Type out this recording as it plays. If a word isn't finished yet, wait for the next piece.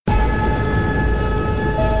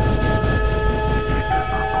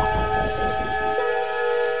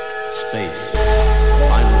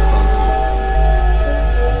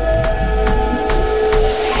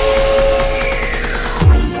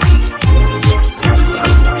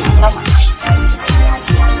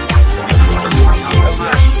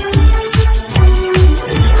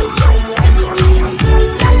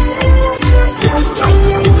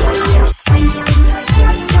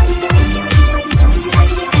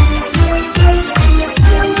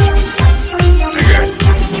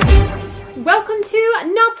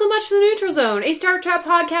Zone, a Star Trek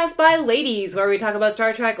podcast by ladies, where we talk about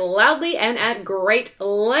Star Trek loudly and at great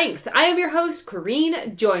length. I am your host,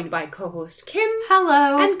 Corrine, joined by co-host Kim.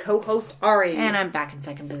 Hello. And co-host Ari. And I'm back in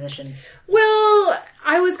second position. Well,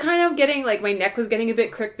 I was kind of getting, my neck was getting a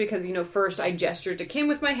bit crooked because, first I gestured to Kim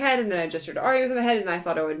with my head, and then I gestured to Ari with my head, and I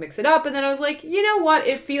thought I would mix it up, and then I was like, you know what?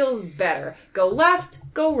 It feels better. Go left,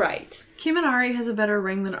 go right. Kim and Ari has a better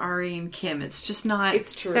ring than Ari and Kim. It's just not...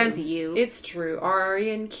 It's true. Says you. It's true.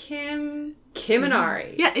 Ari and Kim... Kim and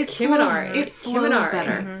Ari. Yeah, it's Kim and Ari. It flows Kim and Ari.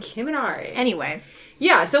 better. Mm-hmm. Kim and Ari. Anyway.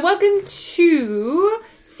 Yeah, so welcome to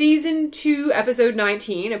Season 2, Episode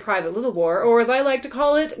 19, A Private Little War, or as I like to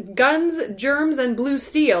call it, Guns, Germs, and Blue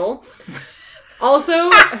Steel.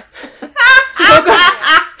 Also...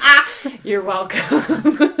 You're welcome.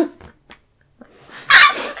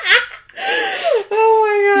 Oh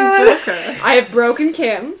my god. You broke her. I have broken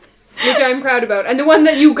Kim, which I'm proud about. And the one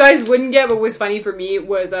that you guys wouldn't get, but was funny for me,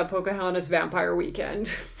 was Pocahontas Vampire Weekend.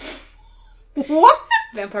 What?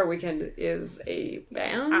 Vampire Weekend is a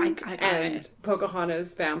band, I got and it.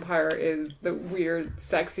 Pocahontas Vampire is the weird,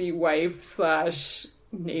 sexy wife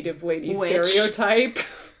 / native lady Witch. stereotype.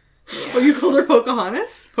 Oh, you called her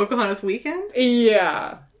Pocahontas? Pocahontas Weekend?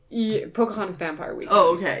 Yeah. Pocahontas Vampire Weekend.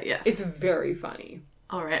 Oh, okay, yes. It's very funny.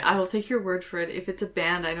 Alright, I will take your word for it. If it's a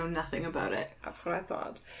band, I know nothing about it. That's what I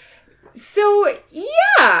thought. So,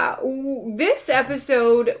 yeah, this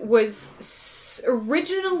episode was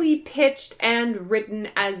originally pitched and written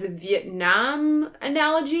as a Vietnam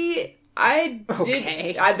analogy.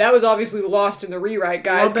 That was obviously lost in the rewrite,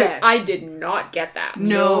 guys, because I did not get that.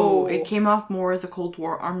 No, it came off more as a Cold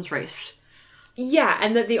War arms race. Yeah,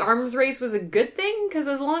 and that the arms race was a good thing, because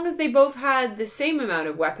as long as they both had the same amount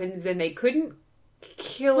of weapons, then they couldn't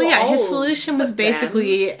kill all his solution was of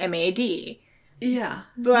basically them. MAD. Yeah,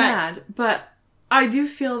 but mad. But I do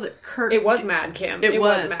feel that Kirk... It was mad, Kim. It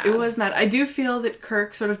was mad. It was mad. I do feel that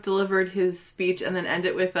Kirk sort of delivered his speech and then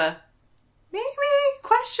ended with a maybe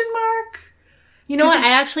question mark. You know what?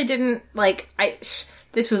 I actually didn't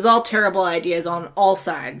this was all terrible ideas on all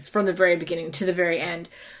sides from the very beginning to the very end.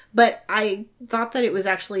 But I thought that it was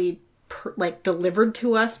actually delivered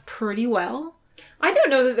to us pretty well. I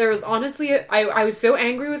don't know that there was, honestly, I was so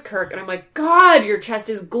angry with Kirk, and I'm like, God, your chest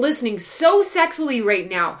is glistening so sexily right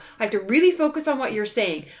now. I have to really focus on what you're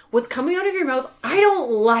saying. What's coming out of your mouth, I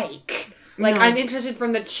don't like. No. I'm interested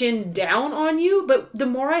from the chin down on you, but the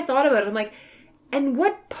more I thought about it, I'm like, and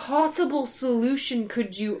what possible solution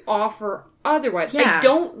could you offer otherwise? Yeah. I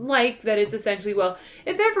don't like that it's essentially, well,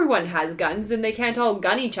 if everyone has guns, then they can't all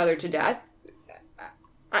gun each other to death.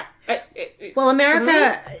 Well,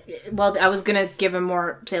 America... Well, I was going to give a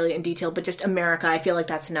more salient detail, but just America, I feel like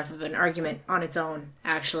that's enough of an argument on its own,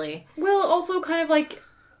 actually. Well, also kind of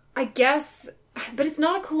I guess... But it's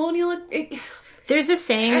not a colonial... There's a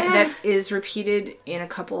saying that is repeated in a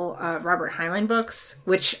couple Robert Heinlein books,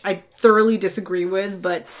 which I thoroughly disagree with,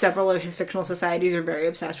 but several of his fictional societies are very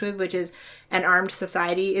obsessed with, which is an armed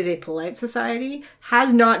society is a polite society.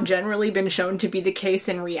 Has not generally been shown to be the case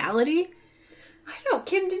in reality. I don't know.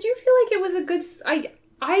 Kim, did you feel like it was a good...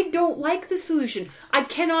 I don't like the solution. I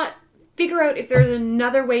cannot figure out if there's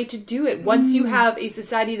another way to do it. Once you have a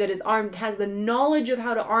society that is armed, has the knowledge of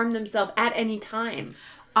how to arm themselves at any time.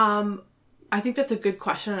 I think that's a good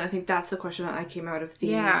question, and I think that's the question that I came out of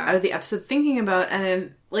the episode thinking about.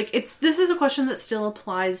 And this is a question that still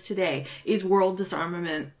applies today: is world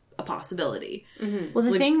disarmament a possibility? Mm-hmm. Well,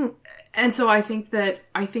 the thing, and so I think that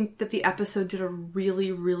the episode did a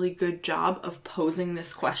really, really good job of posing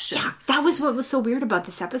this question. Yeah, that was what was so weird about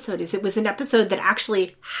this episode. Is it was an episode that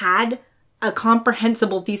actually had a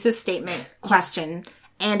comprehensible thesis statement question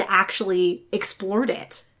and actually explored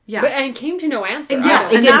it. Yeah, and it came to no answer.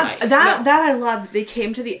 That I loved. They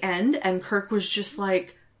came to the end, and Kirk was just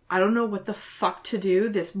like, "I don't know what the fuck to do.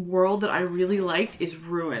 This world that I really liked is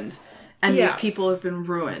ruined, and these people have been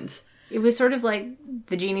ruined." It was sort of like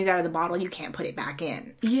the genie's out of the bottle; you can't put it back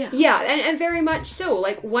in. Yeah, and very much so.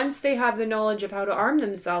 Once they have the knowledge of how to arm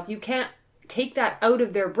themselves, you can't take that out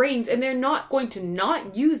of their brains, and they're not going to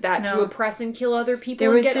not use that to oppress and kill other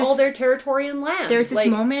people and get all their territory and land. There's this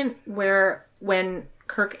moment where when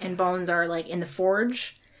Kirk and Bones are in the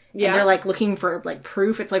forge, and they're looking for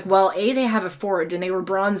proof. It's well, they have a forge, and they were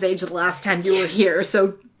Bronze Age the last time you were here,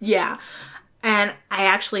 so yeah. And I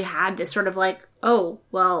actually had this sort of oh,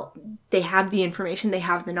 well, they have the information, they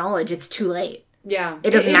have the knowledge, it's too late. Yeah.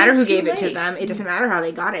 It doesn't matter who gave it to them, it doesn't matter how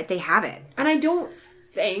they got it, they have it. And I don't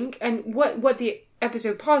think, and what the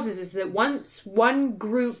episode pauses is that once one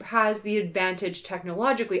group has the advantage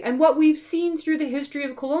technologically, and what we've seen through the history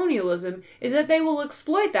of colonialism is that they will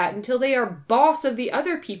exploit that until they are boss of the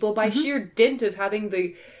other people by sheer dint of having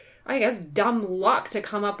the I guess, dumb luck to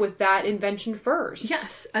come up with that invention first.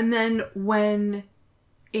 Yes. And then when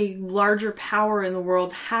a larger power in the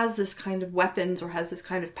world has this kind of weapons or has this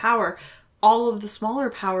kind of power, all of the smaller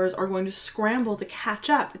powers are going to scramble to catch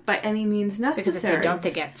up by any means necessary. Because if they don't, they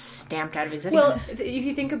get stamped out of existence. Well, if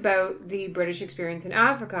you think about the British experience in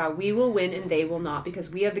Africa, we will win and they will not, because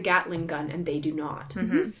we have the Gatling gun and they do not.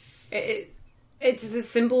 Mm-hmm. It's as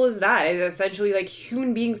simple as that. It's essentially like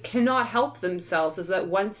human beings cannot help themselves, is that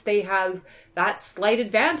once they have that slight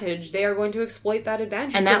advantage, they are going to exploit that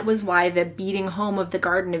advantage. And that was why the beating home of the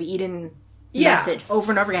Garden of Eden message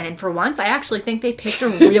over and over again. And for once, I actually think they picked a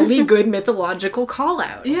really good mythological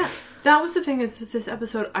call-out. Yeah. That was the thing is with this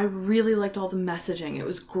episode, I really liked all the messaging. It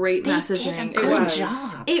was great messaging. They did a good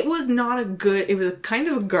job. It was not a good... It was a kind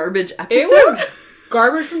of a garbage episode. It was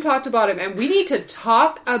garbage from top to bottom. And we need to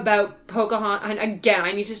talk about Pocahontas. And again,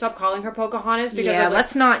 I need to stop calling her Pocahontas. Because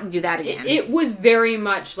let's not do that again. It was very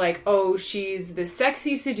much like, oh, she's the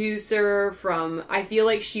sexy seducer from... I feel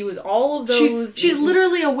like she was all of those... She's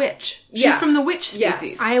literally a witch. She's from the witch species.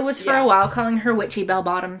 Yes. I was for a while calling her Witchy Bell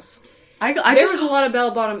Bottoms. There was a lot of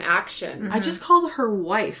bell-bottom action. I just called her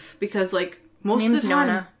wife because, like, most name's of the time...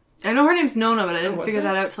 Nona. I know her name's Nona, but I didn't figure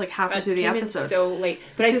that out till, like, halfway through the episode. In so late.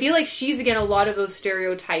 But I feel like she's, again, a lot of those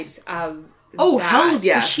stereotypes of... Oh, hell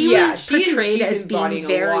yeah. She was portrayed as being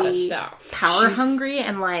very power-hungry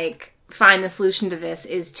and, like, find the solution to this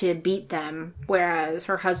is to beat them. Whereas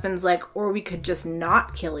her husband's like, or we could just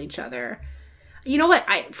not kill each other. You know what?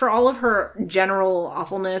 For all of her general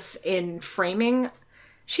awfulness in framing...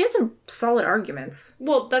 She had some solid arguments.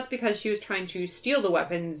 Well, that's because she was trying to steal the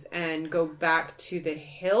weapons and go back to the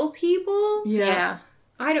hill people. Yeah.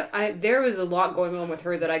 There was a lot going on with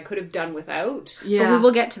her that I could have done without. Yeah. But we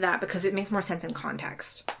will get to that because it makes more sense in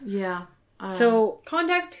context. Yeah. So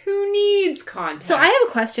context, who needs context? So I have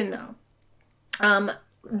a question though.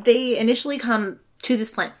 They initially come to this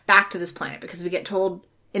planet, back to this planet, because we get told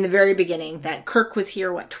in the very beginning that Kirk was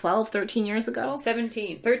here, 12, 13 years ago?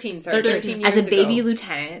 13 years as a baby ago.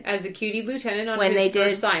 Lieutenant. As a cutie lieutenant on when his they did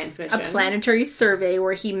first science mission. A planetary survey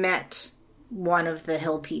where he met one of the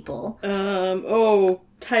hill people.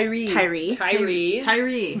 Tyree.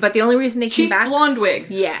 But the only reason they came back... Chief Blondwig.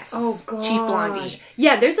 Yes. Oh, God. Chief Blondie.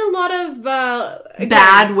 Yeah, there's a lot of...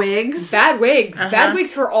 bad wigs. Bad wigs. Uh-huh. Bad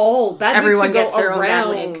wigs for all. Everyone gets their own bad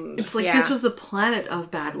wig. It's like this was the planet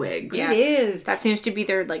of bad wigs. Yes. It is. That seems to be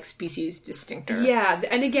their, like, species distinctor. Yeah,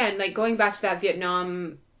 and again, like, going back to that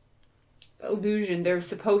Vietnam... illusion, it was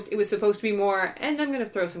supposed to be more, and I'm going to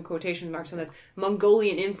throw some quotation marks on this,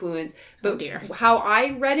 Mongolian influence, but how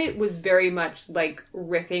I read it was very much like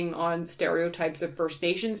riffing on stereotypes of First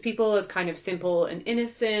Nations people as kind of simple and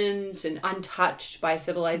innocent and untouched by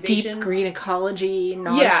civilization. Deep green ecology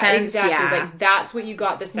nonsense. Yeah, exactly. Yeah. Like, that's what you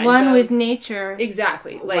got the sense One of. with nature.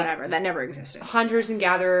 Exactly. Like, whatever, that never existed. Hunters and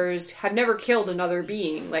gatherers have never killed another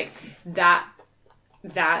being. Like, that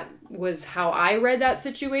was how I read that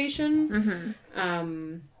situation.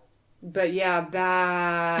 Mm-hmm. But yeah,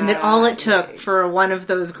 bad. And that all it took for one of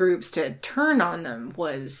those groups to turn on them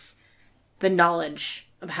was the knowledge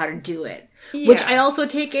of how to do it. Yes. Which I also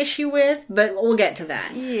take issue with, but we'll get to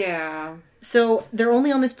that. Yeah. So they're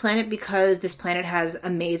only on this planet because this planet has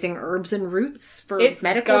amazing herbs and roots for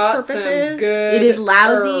medical purposes. It is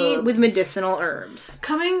lousy with medicinal herbs.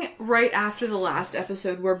 Coming right after the last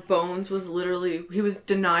episode where Bones was he was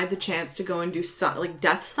denied the chance to go and do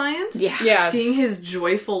death science. Yeah. Yes. Seeing his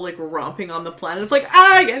joyful romping on the planet of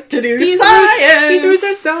I get to do science. These roots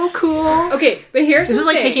are so cool. Okay, but here's the thing. This is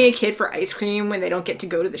like taking a kid for ice cream when they don't get to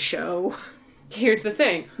go to the show. Here's the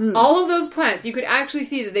thing. All of those plants, you could actually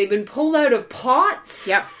see that they've been pulled out of pots.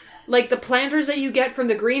 Yep. Like the planters that you get from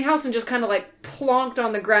the greenhouse and just kind of plonked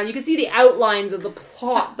on the ground. You can see the outlines of the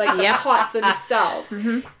plot, the pots themselves.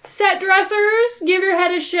 Mm-hmm. Set dressers, give your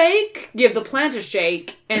head a shake, give the plant a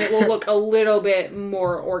shake, and it will look a little bit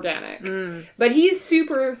more organic. But he's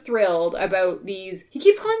super thrilled about these. He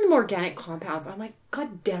keeps calling them organic compounds. I'm like,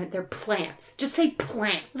 God damn it, they're plants. Just say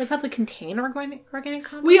plants. They probably contain organic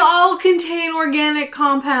compounds. We all contain organic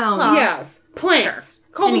compounds. Well, yes. Plants.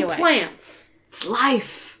 Sure. Call them plants. It's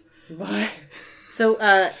life. What?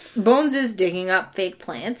 So, Bones is digging up fake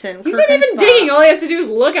plants, and he's not even digging. All he has to do is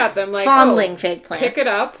look at them, fondling fake plants. Pick it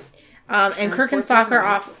up. And Kirk and Spock are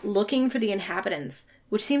off looking for the inhabitants,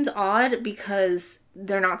 which seems odd because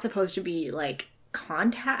they're not supposed to be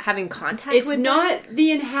having contact with them. It's not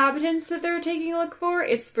the inhabitants that they're taking a look for.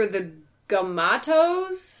 It's for the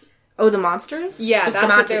Gamatos. Oh, the monsters? Yeah, that's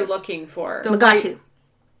what they're looking for. The Magatu.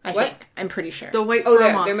 I think. I'm pretty sure. The white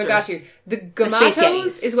fur monsters. They're Magatu. The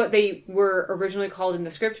Gamatos is what they were originally called in the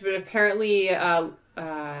script, but apparently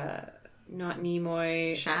not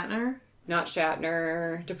Nimoy. Shatner? Not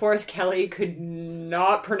Shatner. DeForest Kelley could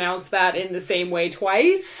not pronounce that in the same way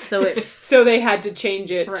twice. So it's... so they had to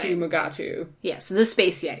change it to Mugatu. Yes, the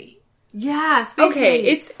Space Yeti. Yeah, Space Yeti.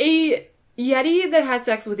 It's a Yeti that had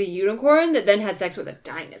sex with a unicorn that then had sex with a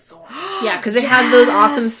dinosaur. Yeah, because it has those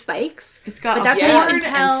awesome spikes. It's got but that's a how you horn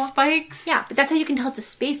can tell, and spikes. Yeah, but that's how you can tell it's a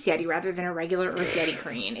Space Yeti rather than a regular Earth Yeti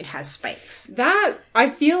crane. It has spikes. That, I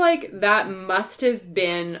feel like that must have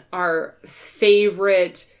been our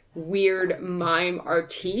favorite weird mime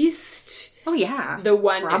artiste. Oh, yeah. The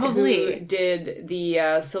one probably who did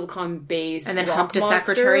the silicone-based and then rock humped a monster.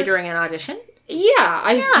 secretary during an audition? Yeah,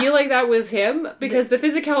 I feel like that was him, because the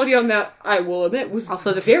physicality on that, I will admit, was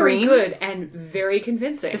also the very scream. Good and very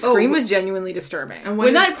convincing. The scream was genuinely disturbing. And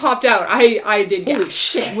when that popped out, I did Holy gasp.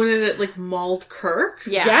 shit. When it, like, mauled Kirk?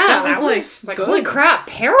 Yeah, that was like good. holy crap,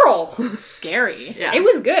 peril! Scary. Yeah. It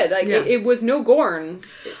was good. Like, it was no Gorn.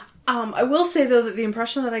 I will say, though, that the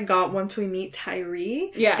impression that I got once we meet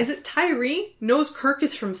Tyree is that Tyree knows Kirk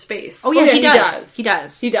is from space. Oh, yeah, he does.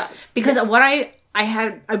 He does. Because what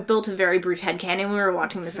I built a very brief headcanon when we were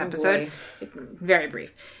watching this episode. Very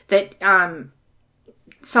brief. That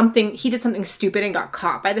he did something stupid and got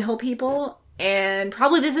caught by the Hill people. And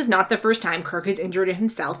probably this is not the first time Kirk has injured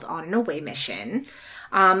himself on an away mission.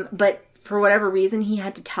 But for whatever reason, he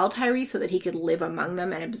had to tell Tyree so that he could live among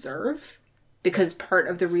them and observe. Because part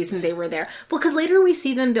of the reason they were there... Well, because later we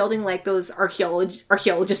see them building, like, those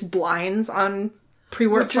archaeologist blinds on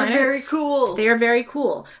pre-warp planets. Which are very cool. They are very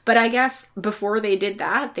cool. But I guess before they did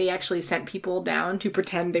that, they actually sent people down to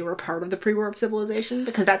pretend they were part of the pre-warp civilization.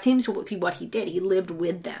 Because that seems to be what he did. He lived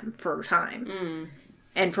with them for a time.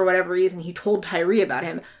 And for whatever reason, he told Tyree about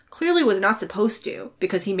him. Clearly was not supposed to,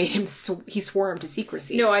 because he made him, he swore him to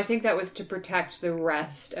secrecy. No, I think that was to protect the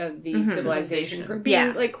rest of the civilization from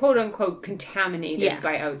being, like, quote-unquote, contaminated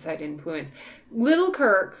by outside influence. Little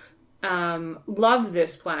Kirk loved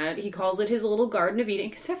this planet. He calls it his little Garden of Eden,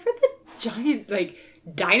 except for the giant, like,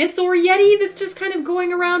 dinosaur Yeti that's just kind of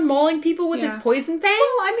going around mauling people with its poison fangs.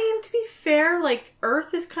 Well, I mean, to be fair, like,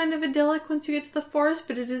 Earth is kind of idyllic once you get to the forest,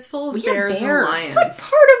 but it is full of bears and lions. What part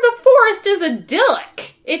of the forest is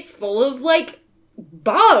idyllic? It's full of, like,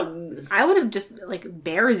 bugs. I would have just, like,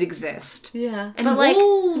 bears exist. Yeah. And but, like,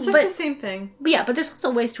 it's like the same thing. But yeah, but there's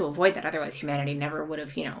also ways to avoid that. Otherwise, humanity never would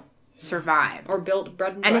have, survive. Or built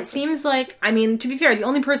bread and breakfast. And it seems like, I mean, to be fair, the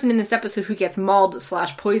only person in this episode who gets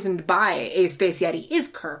mauled/poisoned by a Space Yeti is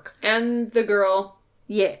Kirk. And the girl.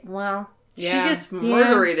 Yeah, well... She gets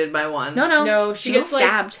murderated by one. No, she gets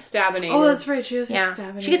stabbed. Like, stabbing. Oh, that's right. She gets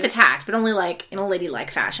stabbing. She gets attacked, but only like in a ladylike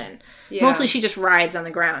fashion. Yeah. Mostly she just rides on the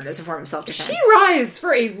ground as a form of self-defense. She rides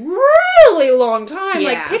for a really long time. Yeah.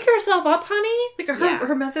 Like, pick yourself up, honey. Like,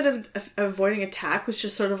 her method of avoiding attack was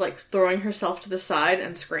just sort of like throwing herself to the side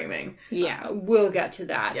and screaming. Yeah. We'll get to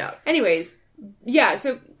that. Yeah. Anyways,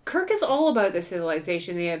 so Kirk is all about the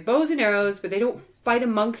civilization. They have bows and arrows, but they don't fight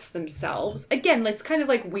amongst themselves. Again, it's kind of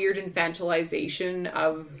like weird infantilization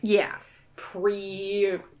of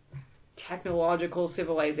pre-technological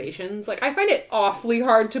civilizations. Like, I find it awfully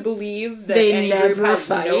hard to believe that any group has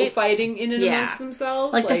no fighting in and amongst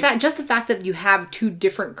themselves. Like, the fact that you have two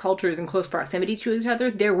different cultures in close proximity to each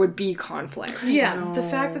other, there would be conflict. Yeah, the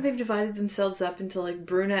fact that they've divided themselves up into, like,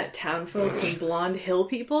 brunette town folks and blonde hill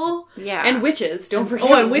people. Yeah. And witches, don't forget.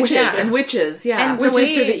 Oh, and witches. And witches, yeah. And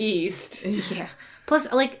witches to the east. Yeah.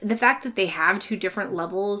 Plus, like, the fact that they have two different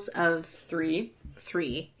levels of...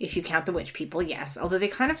 Three, if you count the witch people, yes. Although they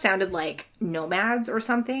kind of sounded like nomads or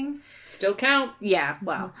something. Still count. Yeah,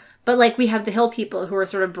 well. But, like, we have the hill people who are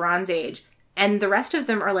sort of Bronze Age. And the rest of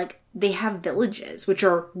them are, like, they have villages, which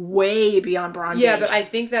are way beyond Bronze Age. Yeah, but I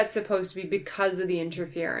think that's supposed to be because of the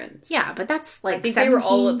interference. Yeah, but that's, like, I think they were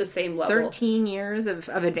all at the same level. 13 years of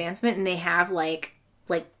advancement, and they have, like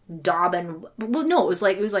daub and... Well, no, it was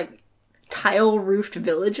like tile-roofed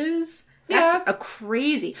villages. That's a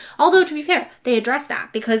crazy... Although, to be fair, they address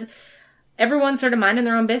that, because everyone's sort of minding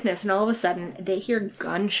their own business, and all of a sudden, they hear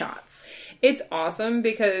gunshots. It's awesome,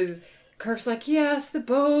 because Kirk's like, yes, the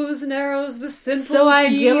bows and arrows, the simple so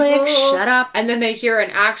idyllic, people. Shut up. And then they hear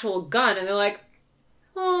an actual gun, and they're like,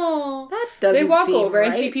 oh. That doesn't seem They walk over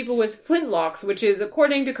right. and see people with flintlocks, which is,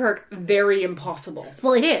 according to Kirk, very impossible.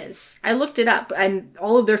 Well, it is. I looked it up, and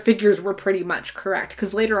all of their figures were pretty much correct,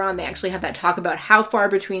 because later on they actually have that talk about how far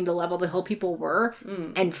between the level the hill people were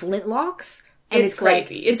and flintlocks. And it's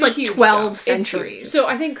crazy. Like, it's like 12 centuries. So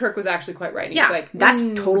I think Kirk was actually quite right. He's like, that's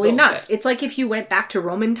totally bullshit. nuts. It's like if you went back to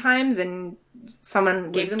Roman times and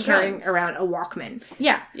someone was carrying guns. around a Walkman.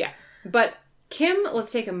 Yeah. Yeah. But Kim,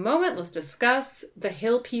 let's take a moment. Let's discuss the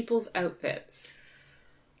hill people's outfits.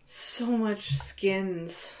 So much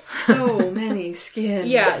skins. So many skins.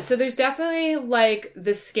 Yeah, so there's definitely, like,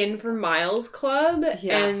 the Skin for Miles Club,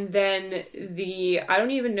 and then I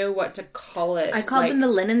don't even know what to call it. I called them the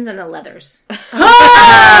linens and the leathers.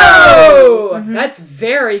 Oh! That's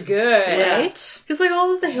very good. Right? Because, like,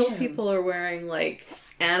 all of the hill people are wearing, like,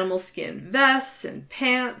 animal skin vests and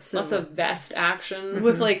pants. And Lots of vest action.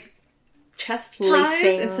 with, like, chest ties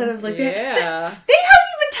lacing. instead of, like... Yeah. They haven't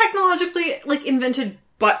even technologically, like, invented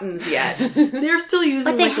buttons yet. They're still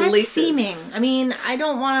using, But they like, had laces. seaming. I mean, I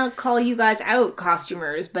don't want to call you guys out,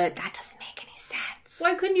 costumers, but that doesn't make any sense.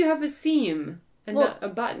 Why couldn't you have a seam and not a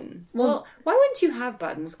button? Well, why wouldn't you have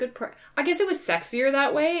buttons? I guess it was sexier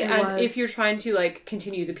that way. And if you're trying to, like,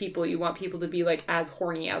 continue the people, you want people to be, like, as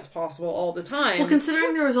horny as possible all the time. Well,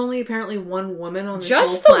 considering there was only apparently one woman on this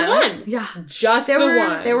Just whole the planet. one. Yeah. Just the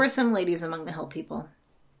one. There were some ladies among the hill people.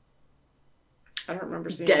 I don't remember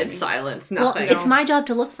seeing Dead any. silence. Well, Nothing. it's my job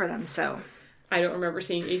to look for them, so. I don't remember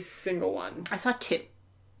seeing a single one. I saw 2.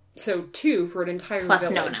 So 2 for an entire Plus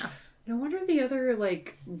village. Nona. No wonder the other,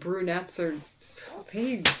 like, brunettes are...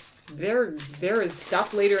 There is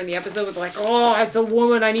stuff later in the episode with, like, oh, it's a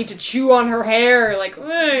woman, I need to chew on her hair. Like,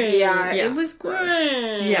 Yeah, it was gross.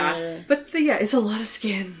 Yeah. But, it's a lot of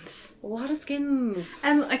skins. A lot of skins.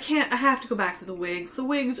 And I have to go back to the wigs. The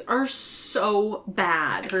wigs are so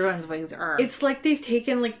bad. Everyone's wigs are. It's like they've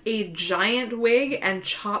taken, like, a giant wig and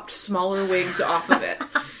chopped smaller wigs off of it.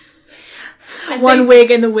 One wig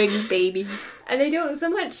and the wig's babies. And they don't so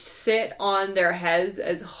much sit on their heads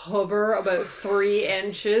as hover about 3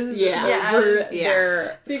 inches over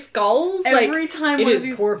their skulls. Every like, time it one is of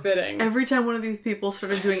these, poor fitting. Every time one of these people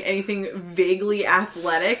started doing anything vaguely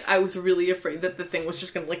athletic, I was really afraid that the thing was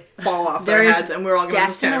just going to, like, fall off their heads and we were all going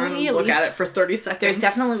to stand around and look at it for 30 seconds. There's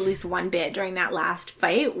definitely at least one bit during that last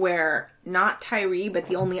fight where not Tyree, but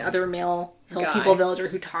the only other male hill people villager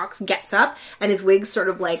who talks gets up and his wig's sort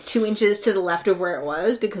of like 2 inches to the left of where it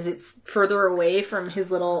was because it's further away from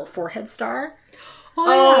his little forehead star.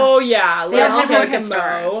 Oh yeah, they all have forehead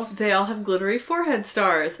stars. They all have glittery forehead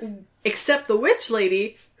stars, except the witch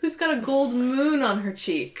lady who's got a gold moon on her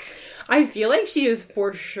cheek. I feel like she is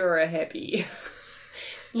for sure a hippie.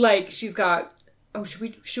 Like she's got. Oh, should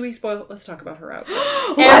we spoil? Let's talk about her outfit.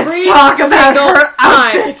 Let's talk about her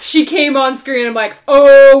outfit. She came on screen. I'm like,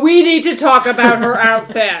 oh, we need to talk about her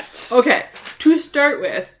outfit. Okay, to start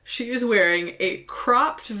with, she is wearing a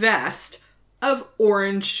cropped vest of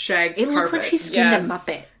orange shag carpet. It looks like she skinned a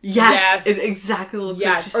Muppet. Yes, it exactly looks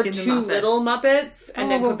like she skinned or a 2 Muppet. little Muppets,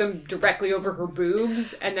 and then put them directly over her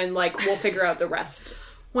boobs, and then like we'll figure out the rest.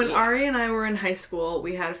 When Ari and I were in high school,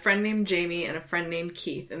 we had a friend named Jamie and a friend named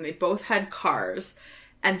Keith, and they both had cars,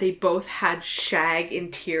 and they both had shag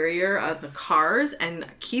interior on the cars, and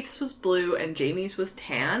Keith's was blue and Jamie's was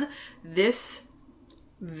tan. This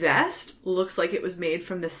vest looks like it was made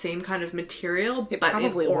from the same kind of material, but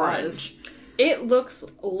probably in orange. was. It looks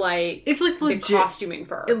like It's like the legit costuming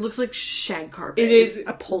fur. It looks like shag carpet. It is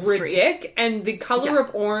upholstery. ridiculous, and the color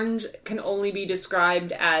of orange can only be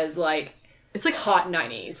described as like It's like hot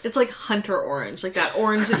 90s. It's like hunter orange, like that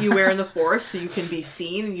orange that you wear in the forest so you can be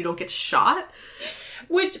seen and you don't get shot.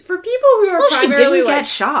 Which, for people who are She primarily didn't like... get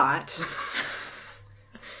shot.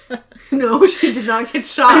 No, she did not get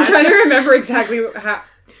shot. I'm trying to remember exactly how...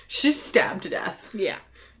 She's stabbed to death. Yeah.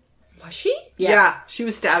 Was she? Yeah, she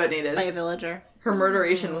was stabinated. By a villager. Her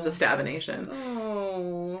murderation was a stabination.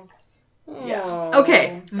 Oh. Yeah.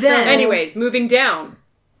 Okay, then... So, anyways, moving down.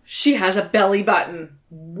 She has a belly button.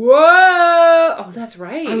 Whoa! Oh, that's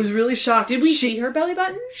right. I was really shocked. Did we see her belly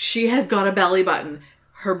button? She has got a belly button.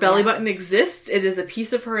 Her belly button exists. It is a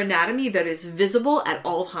piece of her anatomy that is visible at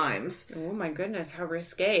all times. Oh my goodness, how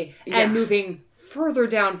risque. Yeah. And moving further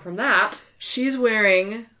down from that... She's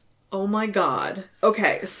wearing... Oh my god.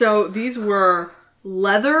 Okay, so these were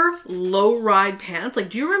leather low-ride pants. Like,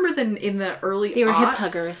 do you remember in the early They were aughts? hip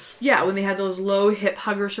huggers. Yeah, when they had those low hip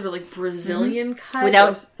huggers, sort of like Brazilian cut.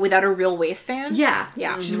 Without a real waistband? Yeah.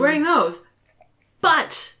 Yeah. She's wearing those.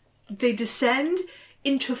 But they descend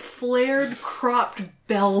into flared, cropped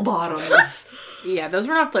bell bottoms. Yeah, those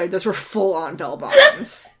were not flared. Those were full-on bell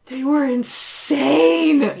bottoms. They were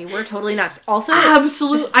insane. They were totally nuts. Also,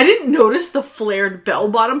 absolutely. I didn't notice the flared bell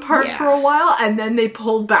bottom part for a while, and then they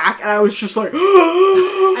pulled back, and I was just like,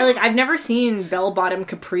 I've never seen bell bottom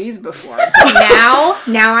capris before. But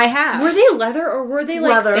now I have. Were they leather or were they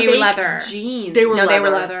like leather? They were leather. Jeans? They were leather. They were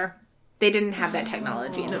leather. They didn't have that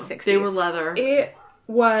technology in the 60s. They were leather. It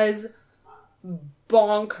was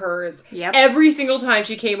bonkers. Yep. Every single time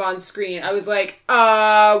she came on screen, I was like,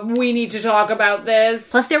 we need to talk about this.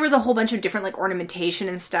 Plus, there was a whole bunch of different, like, ornamentation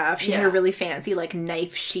and stuff. She had a really fancy, like,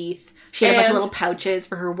 knife sheath. She had a bunch of little pouches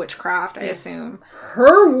for her witchcraft, I assume.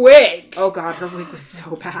 Her wig! Oh god, her wig was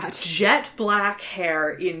so bad. Jet black hair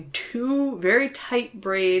in 2 very tight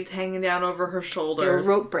braids hanging down over her shoulders. They were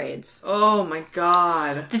rope braids. Oh my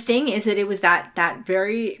god. The thing is that it was that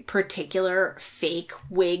very particular fake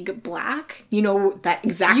wig black. You know, that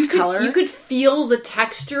exact color. You could feel the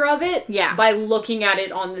texture of it by looking at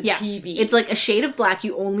it on the TV. It's like a shade of black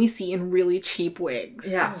you only see in really cheap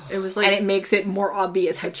wigs. Yeah. It was like... And it makes it more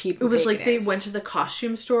obvious how cheap it was. Like they went to the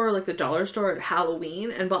costume store, like the dollar store at Halloween,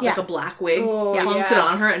 and bought like a black wig, plunked it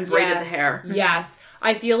on her, and braided the hair. Yes.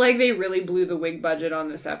 I feel like they really blew the wig budget on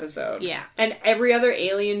this episode. Yeah. And every other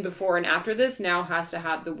alien before and after this now has to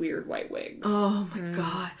have the weird white wigs. Oh my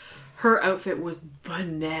god. Her outfit was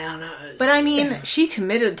bananas. But I mean, she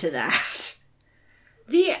committed to that.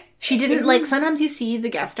 She didn't, like, sometimes you see the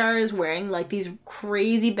guest stars wearing, like, these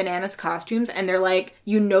crazy bananas costumes, and they're like,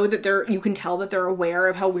 you know that you can tell that they're aware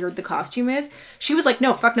of how weird the costume is. She was like,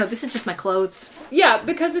 no, fuck no, this is just my clothes. Yeah,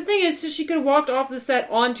 because the thing is, she could have walked off the set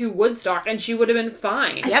onto Woodstock, and she would have been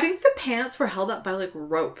fine. I think the pants were held up by, like,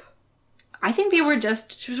 rope. I think they were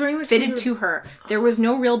just she was wearing, like, fitted to her. There was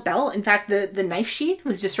no real belt. In fact, the knife sheath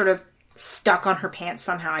was just sort of stuck on her pants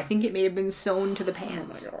somehow. I think it may have been sewn to the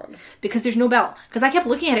pants. Oh my god. Because there's no belt. Because I kept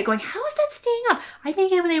looking at it going, how is that staying up? I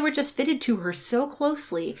think they were just fitted to her so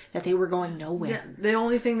closely that they were going nowhere. Yeah, the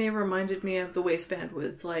only thing they reminded me of the waistband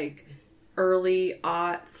was like early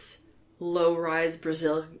aughts, low-rise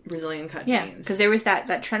Brazilian cut jeans. Because there was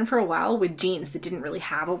that trend for a while with jeans that didn't really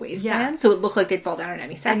have a waistband, so it looked like they'd fall down at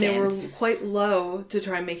any second. And they were quite low to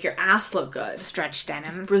try and make your ass look good. Stretch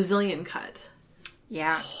denim. Brazilian cut.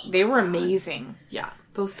 Yeah, they were amazing. Yeah,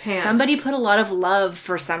 those pants. Somebody put a lot of love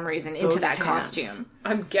for some reason into that costume.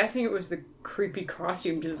 I'm guessing it was the creepy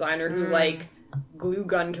costume designer who, like, glue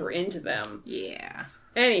gunned her into them. Yeah.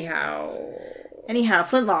 Anyhow,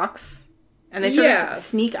 Flintlocks. And they sort of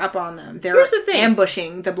sneak up on them. They're Here's the thing.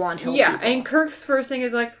 ambushing the Blonde Hill people. And Kirk's first thing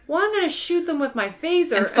is like, well, I'm going to shoot them with my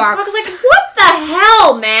phaser. And Spock's like, what the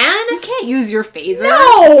hell, man? You can't use your phaser.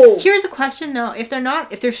 No! Here's a question, though. If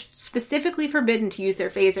they're specifically forbidden to use their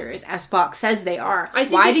phasers, as Spock says they are,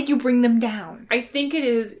 why did you bring them down? I think it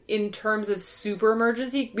is in terms of super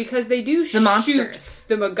emergency, because they do shoot monsters.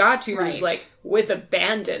 the Magatus, like, with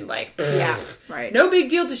abandon. Like, right. No big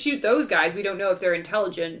deal to shoot those guys. We don't know if they're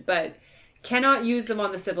intelligent, but cannot use them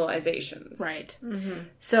on the civilizations. Right. Mm-hmm.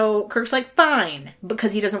 So Kirk's like, fine,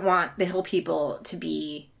 because he doesn't want the Hill people to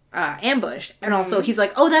be ambushed. And also he's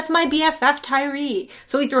like, oh, that's my BFF Tyree.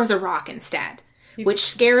 So he throws a rock instead, which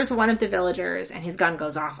scares one of the villagers, and his gun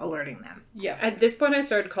goes off, alerting them. Yeah. At this point, I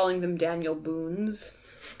started calling them Daniel Boons.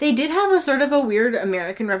 They did have a sort of a weird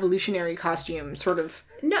American Revolutionary costume sort of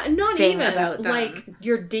not thing even about them. Like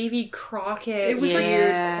your Davy Crockett. It was like your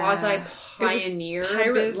quasi-pioneer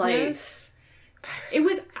pirate business. It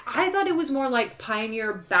was. I thought it was more like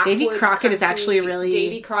pioneer backwoods. Davy Crockett is actually really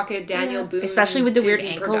Davy Crockett, Daniel Boone, especially with the Disney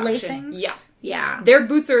weird ankle production. lacings. Yeah. Their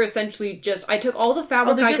boots are essentially just. I took all the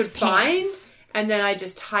fabric I could just find, pants. and then I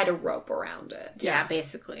just tied a rope around it. Yeah,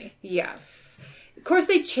 basically. Yes. Of course,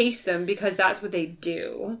 they chase them because that's what they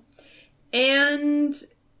do, and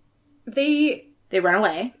they run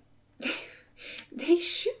away. They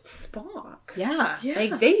shoot Spock. Yeah.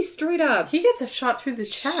 Like they straight up. He gets a shot through the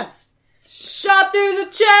chest. Shot through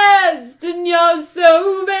the chest, and you're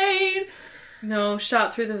so vain. No,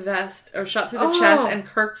 shot through the vest, or shot through the chest, and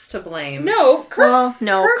Kirk's to blame. No, Kirk.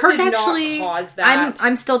 Kirk did actually. Not cause that.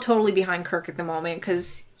 I'm still totally behind Kirk at the moment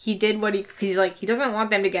because he did what he's like. He doesn't want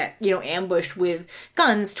them to get ambushed with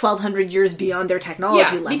guns 1,200 years beyond their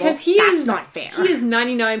technology level. Because that's not fair. He is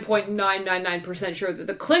 99.999% sure that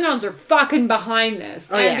the Klingons are fucking behind this,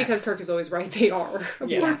 because Kirk is always right, they are. Of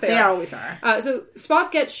course they are. Always are. So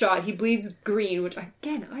Spock gets shot. He bleeds green, which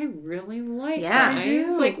again I really like. Yeah, guys. I do.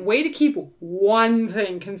 It's like way to keep one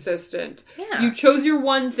thing consistent. Yeah, you chose your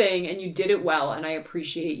one thing and you did it well, and I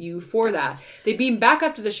appreciate you for that. They beam back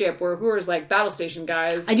up to the ship where Uhura's like, battle station,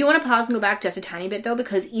 guys. I do want to pause and go back just a tiny bit, though,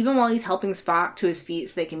 because even while he's helping Spock to his feet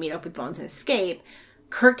so they can meet up with Bones and escape,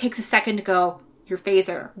 Kirk takes a second to go, your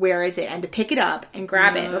phaser, where is it? And to pick it up and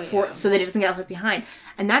grab it before so that it doesn't get left behind.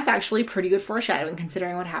 And that's actually pretty good foreshadowing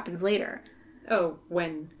considering what happens later. Oh,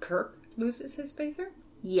 when Kirk loses his phaser?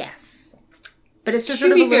 Yes. But it's just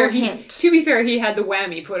sort of a little hint. To be fair, he had the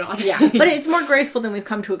whammy put on. Yeah, but it's more graceful than we've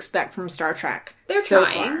come to expect from Star Trek. They're so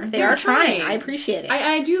trying. Far. They are trying. I appreciate it.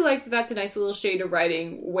 I do like that. That's a nice little shade of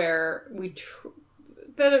writing where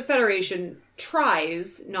Federation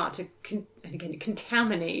tries not to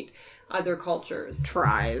contaminate other cultures.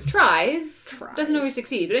 Tries. Doesn't always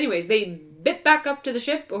succeed. But anyways, they bit back up to the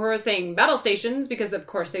ship, or saying battle stations, because of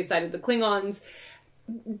course they cited the Klingons.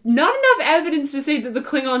 Not enough evidence to say that the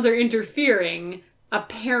Klingons are interfering,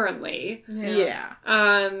 apparently. Yeah.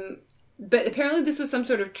 But apparently this was some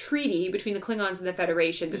sort of treaty between the Klingons and the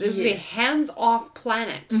Federation, that this was a hands-off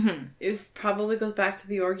planet. Mm-hmm. It probably goes back to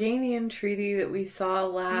the Organian treaty that we saw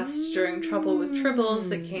last during Trouble with Tribbles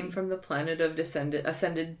that came from the planet of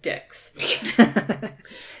ascended dicks.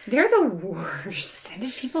 They're the worst.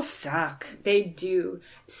 Ascended people suck. They do.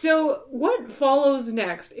 So what follows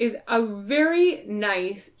next is a very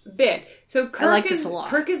nice bit. So Kirk, I like this a lot.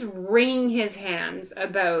 Kirk is wringing his hands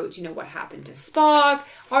about, what happened to Spock.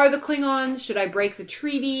 Are the Klingons? Should I break the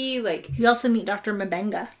treaty? We also meet Dr.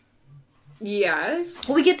 M'Benga. Yes.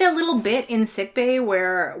 Well, we get that little bit in sickbay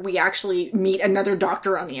where we actually meet another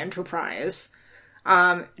doctor on the Enterprise.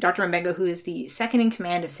 Dr. M'Benga, who is the second in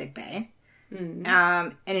command of sickbay. Mm-hmm.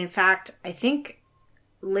 And in fact, I think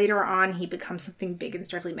later on he becomes something big in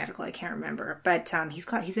Starfleet Medical. I can't remember, but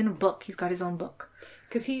he's in a book. He's got his own book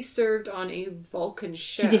because he served on a Vulcan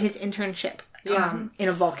ship. He did his internship in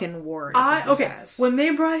a Vulcan ward. Says. When they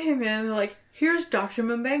brought him in, they're like, "Here's Dr.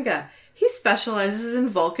 M'Benga. He specializes in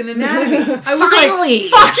Vulcan anatomy." I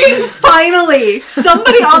was finally,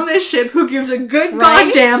 somebody on this ship who gives a good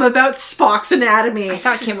goddamn about Spock's anatomy. I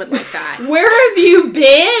thought Kim would like that. Where have you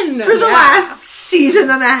been for the last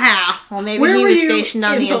season and a half? Well, maybe he was stationed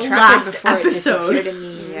on the Intrepid before it disappeared in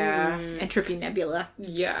the Entropy Nebula.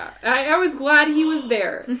 Yeah, I was glad he was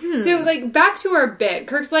there. Mm-hmm. So, back to our bit.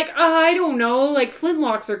 Kirk's like, I don't know,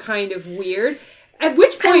 flintlocks are kind of weird. At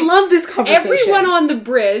which point, I love this conversation. Everyone on the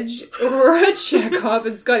bridge, or Chekhov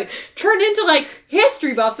and Scotty, turn into,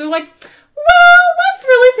 history buffs. They're like, well, let's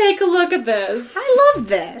really take a look at this. I love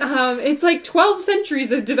this. It's 12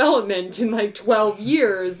 centuries of development in, 12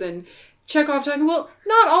 years, and Chekhov talking, well,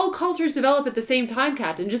 not all cultures develop at the same time,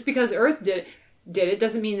 Captain. Just because Earth did it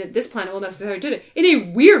doesn't mean that this planet will necessarily do it. In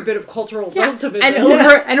a weird bit of cultural relativism. And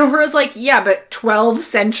Uhura's like, but 12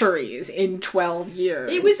 centuries in 12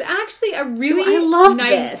 years. It was actually a really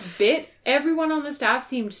nice bit. Everyone on the staff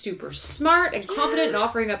seemed super smart and competent and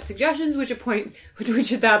offering up suggestions, which at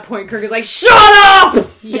that point Kirk is like, shut up!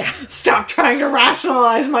 Yeah. Stop trying to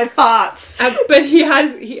rationalize my thoughts. But he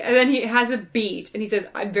has a beat, and he says,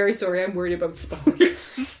 I'm very sorry, I'm worried about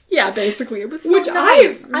Spock. Yeah, basically. It was so which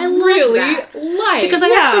nice. I really like. Because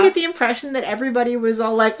I actually get the impression that everybody was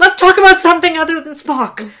all like, let's talk about something other than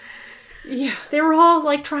Spock. Yeah. They were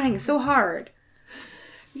all trying so hard.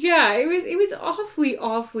 Yeah, it was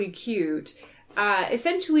awfully cute.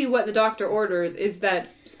 Essentially what the Doctor orders is that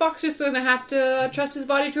Spock's just going to have to trust his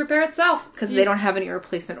body to repair itself. Because they don't have any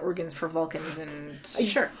replacement organs for Vulcans and...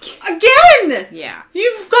 Sure. Again! Yeah.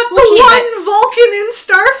 You've got the one Vulcan in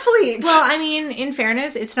Starfleet! Well, I mean, in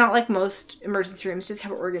fairness, it's not like most emergency rooms just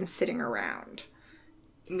have organs sitting around.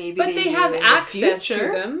 Maybe but they have access to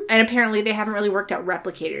them. And apparently they haven't really worked out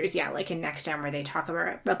replicators yet, like in Next Time where they talk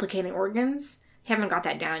about replicating organs. They haven't got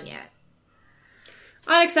that down yet.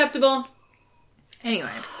 Unacceptable.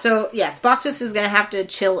 Anyway, so Spock just is going to have to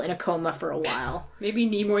chill in a coma for a while. Maybe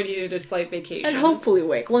Nimoy needed a slight vacation. And hopefully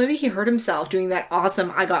wake. Well, maybe he hurt himself doing that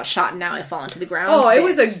awesome I got shot and now I fall into the ground bit. It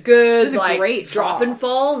was a good, great drop and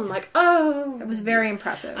fall. And it was very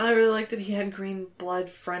impressive. And I really liked that he had green blood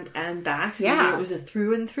front and back. So yeah. It was a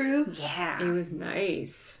through and through. Yeah. It was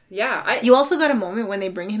nice. Yeah. You also got a moment when they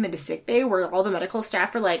bring him into sickbay where all the medical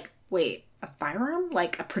staff are like, wait, a firearm?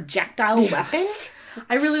 Like a projectile weapon?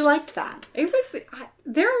 I really liked that.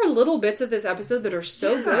 There are little bits of this episode that are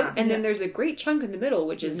so good, and then there's a great chunk in the middle,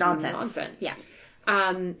 which is nonsense. Yeah.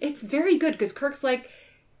 It's very good, because Kirk's like,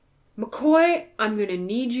 McCoy, I'm going to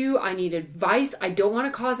need you. I need advice. I don't want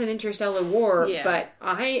to cause an interstellar war, but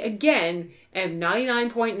I, again, am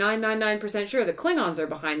 99.999% sure the Klingons are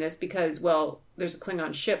behind this, because, well, there's a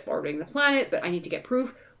Klingon ship orbiting the planet, but I need to get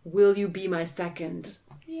proof. Will you be my second?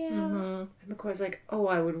 Yeah. Mm-hmm. And McCoy's like,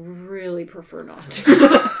 I would really prefer not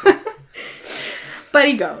to. But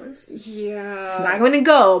he goes. Yeah. He's not going to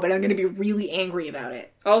go, but I'm going to be really angry about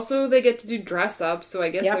it. Also, they get to do dress up, so I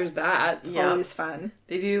guess there's that. Always fun.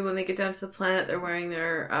 They do, when they get down to the planet, they're wearing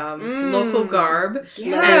their local garb.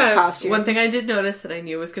 Yes. Costumes. One thing I did notice that I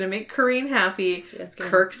knew was going to make Kareen happy,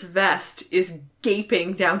 Kirk's vest is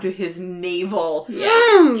gaping down to his navel. Yeah.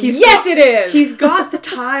 It is! He's got the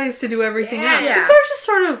ties to do everything else. Yes. They're just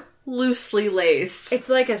sort of loosely laced. It's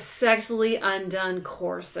like a sexily undone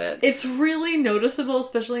corset. It's really noticeable,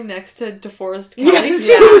 especially next to DeForest Kelly,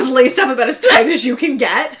 who's laced up about as tight as you can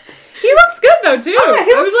get. He looks good, though, too. Oh, yeah,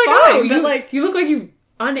 he looks fine. You look like you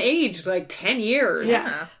unaged like 10 years.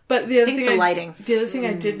 Yeah. But the other thing, lighting. The other thing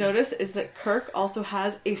I did notice is that Kirk also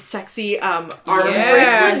has a sexy arm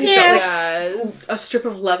Yeah, bracelet. he Got, does. a strip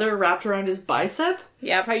of leather wrapped around his bicep.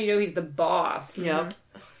 Yeah, that's how you know he's the boss. Yep.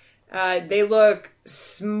 They look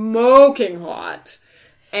smoking hot,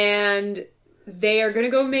 and they are going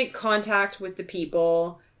to go make contact with the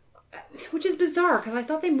people, which is bizarre because I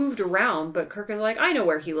thought they moved around, but Kirk is like, I know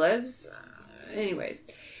where he lives. Anyways,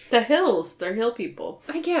 The hills. They're hill people.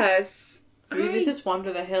 I guess. Maybe they just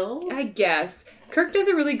wander the hills? I guess. Kirk does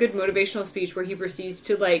a really good motivational speech where he proceeds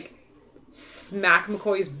to, like, smack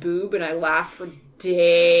McCoy's boob, and I laughed for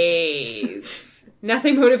days.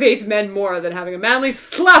 Nothing motivates men more than having a manly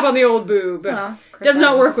slap on the old boob. Well, Does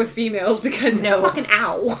not work with females because fucking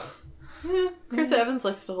ow. Yeah, Chris Evans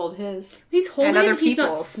likes to hold his. He's holding And other it, he's not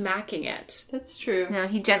people's. smacking it. That's true. No,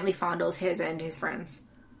 he gently fondles his and his friends.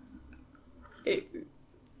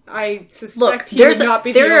 I suspect Look, he would not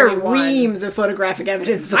be the there only are one. reams of photographic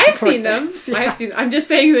evidence. I've seen them. I've seen. I'm just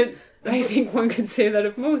saying that I think one could say that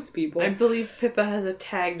of most people. I believe Pippa has a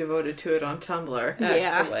tag devoted to it on Tumblr.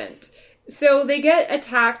 Excellent. So they get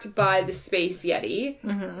attacked by the Space Yeti,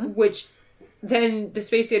 which then the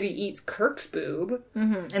Space Yeti eats Kirk's boob.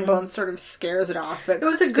 And Bones sort of scares it off. But It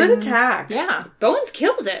was a good attack. Yeah. Bones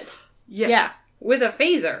kills it Yeah. with a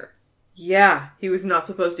phaser. Yeah, he was not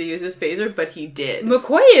supposed to use his phaser, but he did.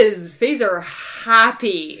 McCoy is phaser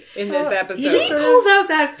happy in this episode. He pulls out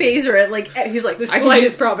that phaser at, like, he's like, The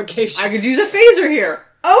slightest provocation. I could use a phaser here.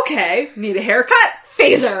 Okay, need a haircut?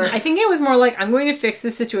 Phaser. I think it was more like, I'm going to fix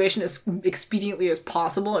this situation as expediently as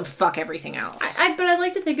possible and fuck everything else. But I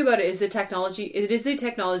like to think about it as a technology. It is a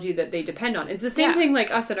technology that they depend on. It's the same thing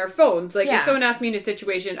like us and our phones. Like if someone asked me in a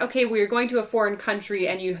situation, okay, well, you're going to a foreign country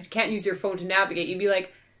and you can't use your phone to navigate, you'd be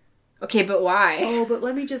like, Okay, but why? oh, but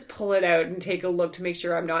let me just pull it out and take a look to make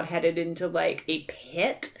sure I'm not headed into, like, a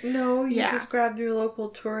pit. No, you just grab your local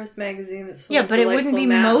tourist magazine that's full Yeah, of but it wouldn't be delightful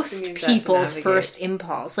maps most and use that to people's navigate. first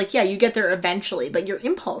impulse. Like, yeah, you get there eventually, but your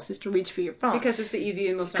impulse is to reach for your phone. Because it's the easiest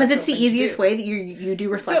and most Because it's the natural thing to easiest do. way that you do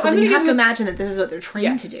reflect. So So I'm then you gonna have give to him- imagine that this is what they're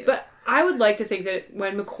trained to do. But I would like to think that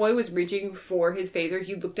when McCoy was reaching for his phaser,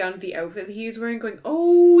 he'd look down at the outfit that he was wearing going,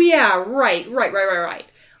 oh, yeah, right.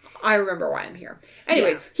 I remember why I'm here.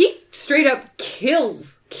 Anyways, he straight up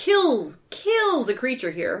kills a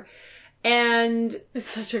creature here. And It's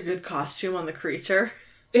such a good costume on the creature.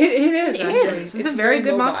 it is. It actually. is. It's a very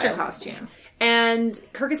good mobile. monster costume. And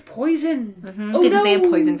Kirk is poisoned. Oh, Because they have no.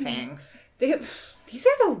 poison fangs. These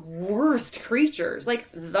are the worst creatures. Like,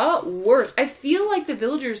 the worst. I feel like the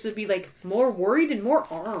villagers would be, like, more worried and more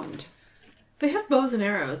armed. They have bows and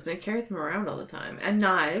arrows, and they carry them around all the time. And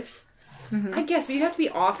knives. I guess, but you'd have to be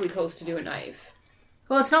awfully close to do a knife.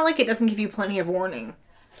 Well, it's not like it doesn't give you plenty of warning.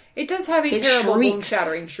 It does have a It terrible shrieks.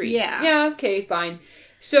 bone-shattering shriek. Yeah. Yeah, okay, fine.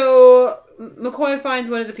 So, McCoy finds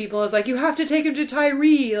one of the people and is like, you have to take him to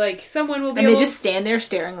Tyree. Like, someone will be And able they just stand there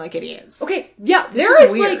staring like idiots. Okay, yeah, was there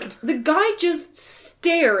is, weird. like, the guy just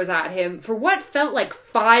stares at him for what felt like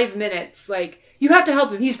 5 minutes. Like, you have to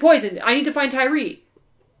help him. He's poisoned. I need to find Tyree.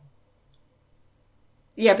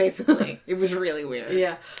 Yeah, basically. It was really weird.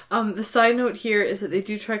 Yeah. The side note here is that they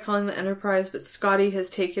do try calling the Enterprise, but Scotty has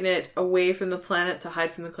taken it away from the planet to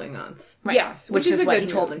hide from the Klingons. Right. Yes, Which is is a what good he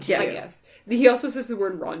told move, him to I do. guess. He also says the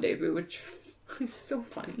word rendezvous, which is so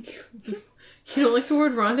funny. You don't like the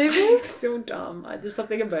word rendezvous? It's so dumb. There's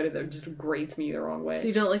something about it that just grates me the wrong So way.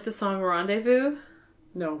 you don't like the song Rendezvous?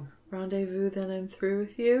 No. Rendezvous, then I'm through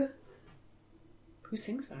with you? Who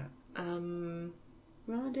sings that?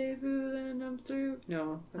 Rendezvous, then I'm through.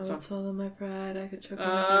 No, I that's would not. swallow my pride, I could choke my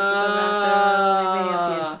heart,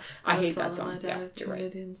 I hate that song. Yeah, you're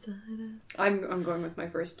right. I'm going with my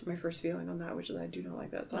first feeling on that, which is I do not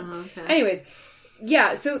like that song. Okay. Anyways,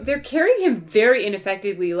 yeah, so they're carrying him very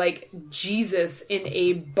ineffectively, like Jesus in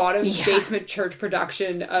a bottom basement church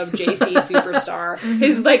production of JC Superstar.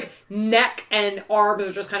 His like neck and arms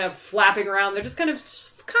are just kind of flapping around. They're just kind of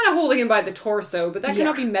holding him by the torso, but that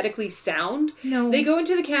cannot be medically sound. No. They go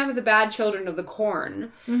into the camp of the bad children of the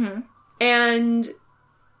corn and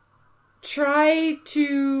try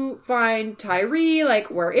to find Tyree.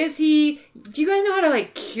 Like, where is he? Do you guys know how to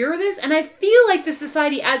like cure this? And I feel like the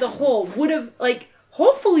society as a whole would have like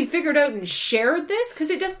hopefully figured out and shared this, because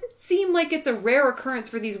it doesn't seem like it's a rare occurrence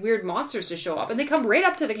for these weird monsters to show up, and they come right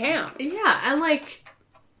up to the camp. Yeah, and like,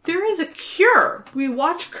 there is a cure. We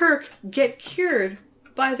watch Kirk get cured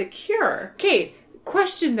by the cure. Okay,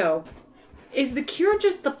 question though. Is the cure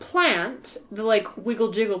just the plant, the like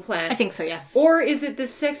wiggle jiggle plant? I think so, yes. Or is it the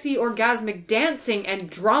sexy orgasmic dancing and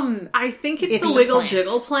drum? I think it's the the wiggle plant.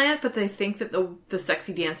 jiggle plant, but they think that the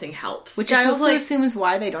sexy dancing helps. Which I Because, also like, assume is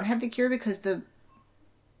why they don't have the cure, because the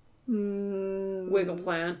Wiggle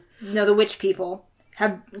plant. No, the witch people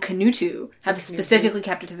have specifically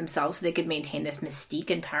kept it to themselves so they could maintain this mystique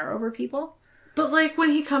and power over people. But, like,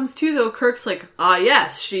 when he comes to, though, Kirk's like,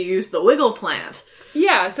 yes, she used the wiggle plant.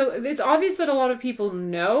 Yeah, so it's obvious that a lot of people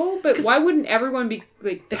know, but why wouldn't everyone be,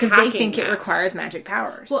 like, because they think it requires magic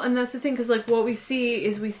powers. Well, and that's the thing, because, like, what we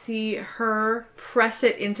see her press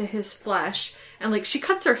it into his flesh, and, like, she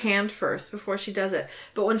cuts her hand first before she does it.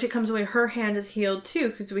 But when she comes away, her hand is healed,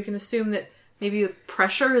 too, because we can assume that maybe the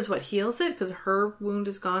pressure is what heals it, because her wound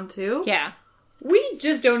is gone, too. Yeah. We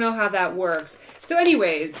just don't know how that works. So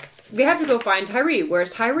anyways, they have to go find Tyree. Where's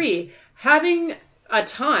Tyree? Having a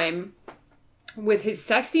time with his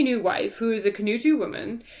sexy new wife, who is a Canutu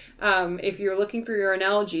woman. If you're looking for your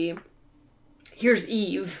analogy, here's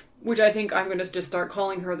Eve, which I think I'm going to just start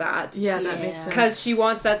calling her that. Yeah, that makes sense. Because she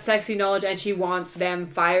wants that sexy knowledge and she wants them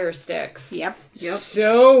fire sticks. Yep.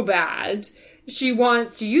 So bad. She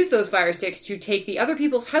wants to use those fire sticks to take the other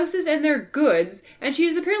people's houses and their goods, and she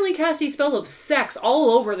has apparently cast a spell of sex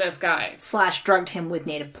all over this guy. / drugged him with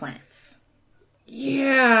native plants.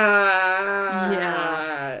 Yeah.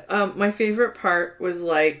 My favorite part was,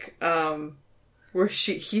 like, where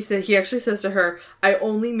he actually says to her, I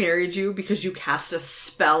only married you because you cast a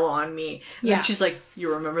spell on me. And then she's like,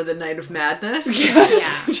 you remember the night of madness?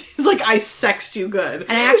 Yes. Yeah. She's like, I sexed you good.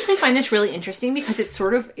 And I actually find this really interesting because it's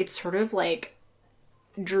sort of like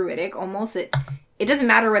druidic almost, that it doesn't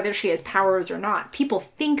matter whether she has powers or not. People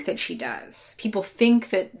think that she does. People think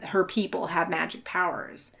that her people have magic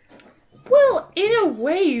powers. Well, in a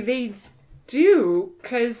way, they do,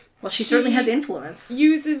 because... Well, she certainly has influence.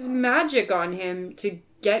 Uses magic on him to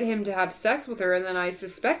get him to have sex with her, and then I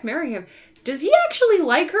suspect marry him. Does he actually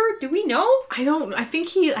like her? Do we know? I don't... I think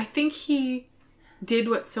he did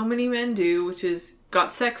what so many men do, which is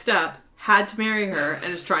got sexed up, had to marry her,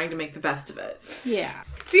 and is trying to make the best of it. Yeah.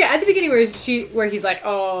 So yeah, at the beginning where he's like,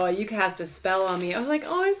 oh, you cast a spell on me. I was like,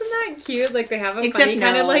 oh, isn't that cute? Like, they have a funny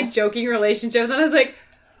kind of, like, joking relationship. And then I was like,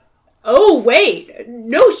 oh, wait.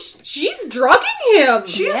 No, she's drugging him.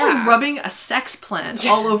 She's like rubbing a sex plant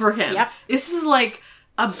all over him. Yep. This is like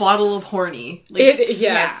a bottle of horny. Like,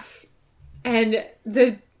 yes. Yeah. And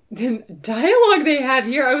the dialogue they have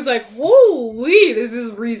here, I was like, holy, this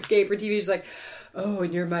is risque for TV. She's like, oh,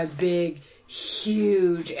 and you're my big,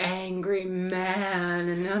 huge, angry man,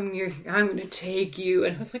 and I'm going to take you.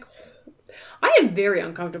 And I was like, oh, I am very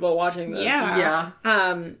uncomfortable watching this. Yeah.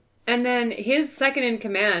 And then his second in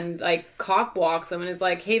command, like, cock blocks him and is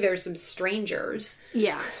like, hey, there's some strangers.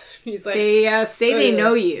 Yeah. He's like... They say they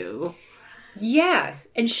know you. Yes.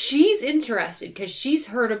 And she's interested because she's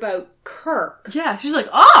heard about Kirk. Yeah, she's like,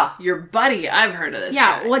 your buddy. I've heard of this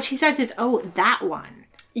guy. What she says is, oh, that one.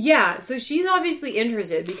 Yeah, so she's obviously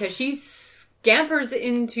interested because she scampers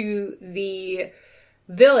into the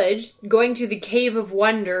village, going to the Cave of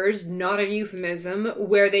Wonders, not a euphemism,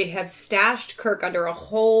 where they have stashed Kirk under a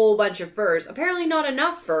whole bunch of furs. Apparently not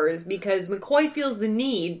enough furs, because McCoy feels the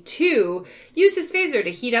need to use his phaser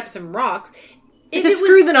to heat up some rocks.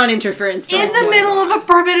 Screw the non-interference in the middle of a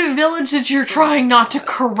primitive village that you're trying not to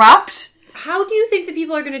corrupt? How do you think the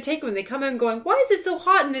people are going to take when they come in going, why is it so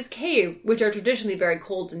hot in this cave, which are traditionally very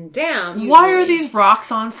cold and damp? Usually. Why are these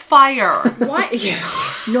rocks on fire? Why?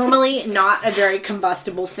 Yes. Normally not a very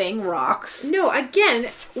combustible thing, rocks. No, again,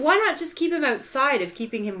 why not just keep him outside if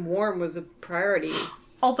keeping him warm was a priority?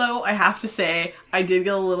 Although, I have to say, I did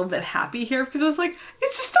get a little bit happy here, because I was like, is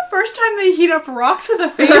this the first time they heat up rocks with a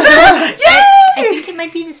phaser? Yay! I think it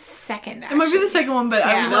might be the second, actually. It might be the second one, but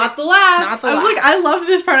I was not the last. Not the I was last. like, I love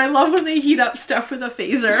this part. I love when they heat up stuff with a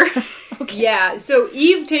phaser. Okay. Yeah, so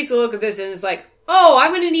Eve takes a look at this and is like, oh,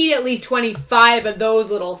 I'm going to need at least 25 of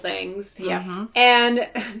those little things. Yeah. Mm-hmm. And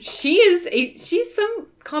she's some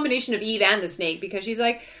combination of Eve and the snake, because she's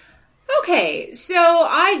like, okay, so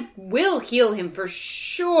I will heal him for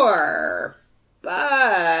sure,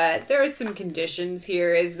 but there are some conditions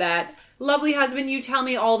here. Is that, lovely husband, you tell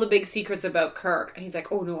me all the big secrets about Kirk. And he's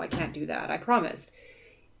like, oh no, I can't do that. I promised.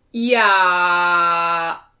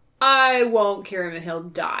 Yeah, I won't cure him and he'll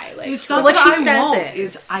die. Like, It's not what that she I says won't,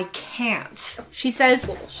 is- I can't. She says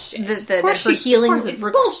bullshit. that her healing of course it's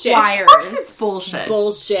bullshit. requires... Of course it's bullshit.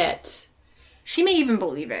 Bullshit. She may even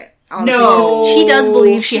believe it. Honestly, No. 'cause she does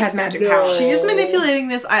believe she has magic powers. She is manipulating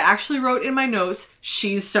this. I actually wrote in my notes,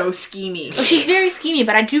 she's so schemy. Oh, she's very schemy,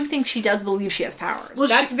 but I do think she does believe she has powers. Well,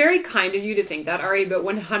 that's very kind of you to think that, Ari, but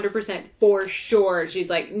 100% for sure, she's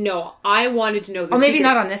like, no, I wanted to know the or maybe secret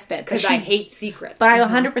not on this bit, because I hate secrets. But I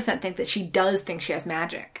 100% think that she does think she has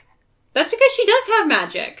magic. That's because she does have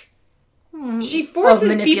magic. She forces Of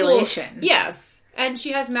manipulation. people. Yes. And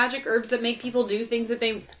she has magic herbs that make people do things that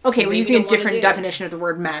they... Okay, we're using a different do. definition of the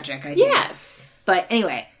word magic, I think. Yes. But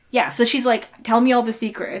anyway, yeah, so she's like, tell me all the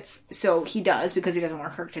secrets. So he does, because he doesn't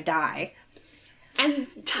want Kirk to die. And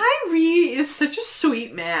Tyree is such a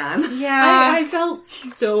sweet man. Yeah. I felt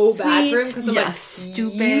so bad for him because I'm like,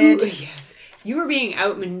 stupid. You were being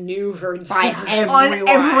outmaneuvered by on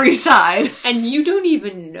every side. And you don't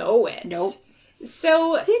even know it. Nope.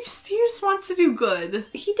 So he just wants to do good.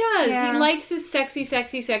 He does. Yeah. He likes his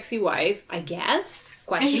sexy wife, I guess.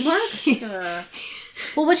 Question mark?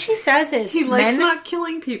 Well, what she says is... He likes not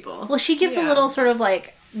killing people. Well, she gives a little sort of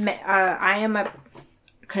like, I am a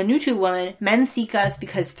Canutu woman. Men seek us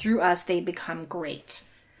because through us they become great.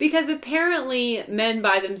 Because apparently men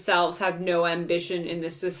by themselves have no ambition in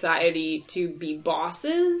this society to be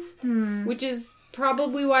bosses, which is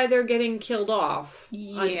probably why they're getting killed off.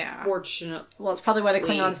 Yeah. Unfortunately. Well, it's probably why the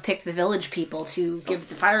Klingons picked the village people to give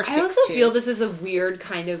the fire sticks to. I also feel this is a weird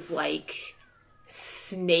kind of like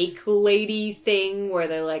snake lady thing where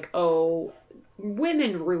they're like, oh,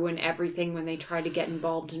 women ruin everything when they try to get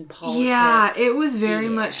involved in politics. Yeah, it was very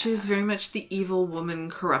much, she was very much the evil woman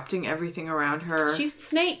corrupting everything around her. She's the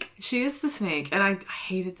snake. She is the snake, and I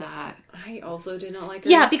hated that. I also did not like her.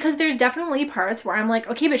 Yeah, because there's definitely parts where I'm like,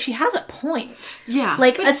 okay, but she has a point. Yeah.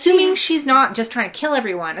 Like, assuming she's not just trying to kill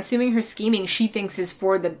everyone, assuming her scheming she thinks is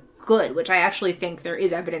for the good, which I actually think there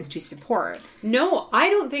is evidence to support. No,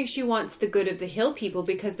 I don't think she wants the good of the hill people,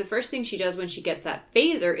 because the first thing she does when she gets that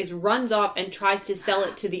phaser is runs off and tries to sell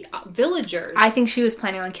it to the villagers. I think she was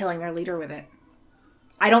planning on killing their leader with it.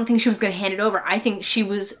 I don't think she was going to hand it over. I think she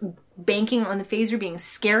was banking on the phaser being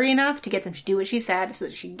scary enough to get them to do what she said so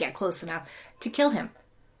that she could get close enough to kill him.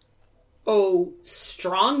 Oh,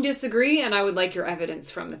 strong disagree, and I would like your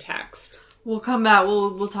evidence from the text. We'll come back.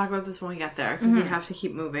 We'll talk about this when we get there, because we have to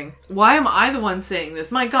keep moving. Why am I the one saying this?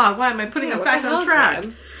 My God, why am I putting us back on track?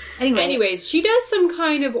 Anyways, she does some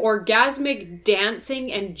kind of orgasmic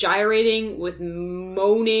dancing and gyrating with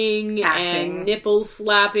moaning and nipple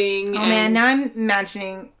slapping. Oh man, now I'm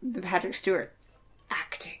imagining the Patrick Stewart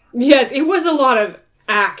acting. Yes, it was a lot of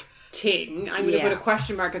acting. I'm going to put a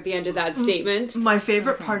question mark at the end of that statement. My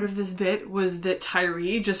favorite part of this bit was that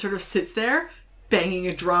Tyree just sort of sits there banging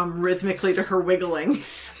a drum rhythmically to her wiggling.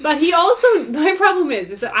 But he also, my problem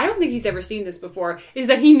is that I don't think he's ever seen this before, is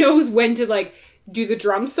that he knows when to, like, do the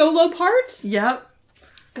drum solo part. Yep.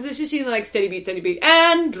 Because it's just, like, steady beat,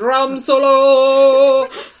 and drum solo!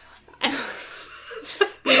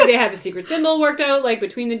 Maybe they have a secret symbol worked out, like,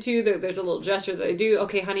 between the two. There's a little gesture that they do.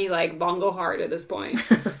 Okay, honey, like, bongo hard at this point.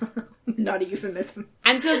 Not a euphemism.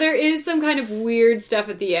 And so there is some kind of weird stuff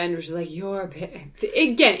at the end, which is like, your pain.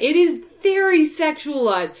 Again, it is very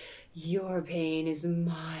sexualized. Your pain is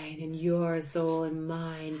mine, and your soul and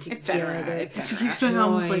mine together. It keeps going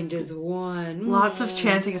on with, like, as one. Lots of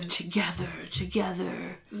chanting of together.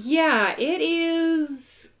 Yeah, it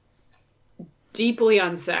is deeply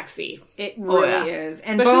unsexy. It really is.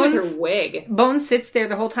 And especially with her wig. Bones sits there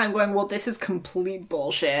the whole time going, well, this is complete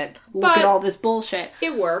bullshit. Look at all this bullshit.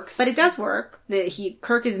 It works. But it does work.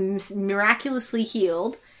 Kirk is miraculously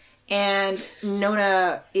healed, and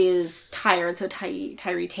Nona is tired, so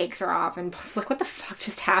Tyree takes her off, and Bones is like, what the fuck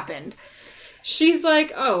just happened? She's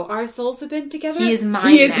like, oh, our souls have been together? He is mine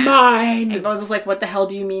He is mine! And Bones is like, what the hell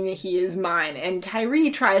do you mean he is mine? And Tyree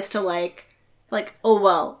tries to like, oh,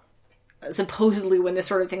 well, supposedly when this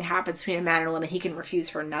sort of thing happens between a man and a woman, he can refuse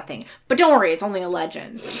her nothing. But don't worry, it's only a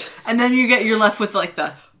legend. And then you're left with like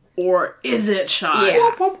the, or is it shot? Yeah.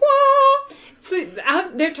 Wah, wah, wah. So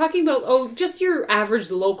they're talking about, just your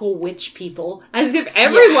average local witch people. As if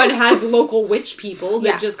everyone has local witch people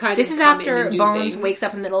that just kind of This is come after in and do Bones things. wakes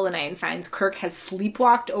up in the middle of the night and finds Kirk has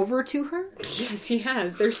sleepwalked over to her. Yes, he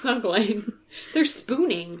has. They're snuggling. They're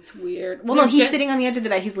spooning. It's weird. Well, no, he's sitting on the edge of the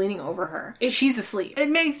bed. He's leaning over her. She's asleep. It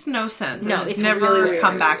makes no sense. No, it's it's never really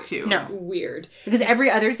come weird. back to. No. Weird. Because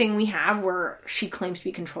every other thing we have where she claims to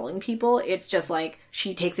be controlling people, it's just like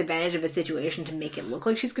she takes advantage of a situation to make it look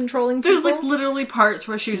like she's controlling people. There's like literally parts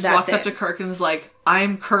where she walks up to Kirk and is like,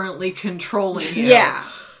 I'm currently controlling you. Yeah.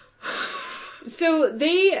 So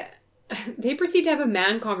they proceed to have a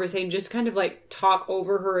man conversation, just kind of like talk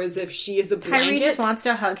over her as if she is a blanket. Tyree just wants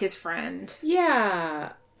to hug his friend.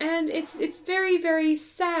 Yeah. And it's very, very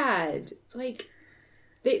sad. Like,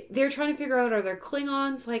 they're trying to figure out, are there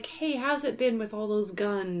Klingons? Like, hey, how's it been with all those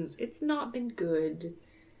guns? It's not been good.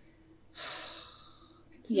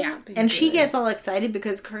 And she gets all excited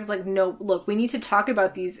because Kirk's like, no, look, we need to talk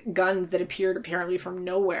about these guns that appeared apparently from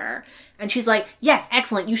nowhere. And she's like, yes,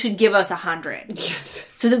 excellent, you should give us 100. Yes.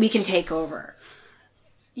 So that we can take over.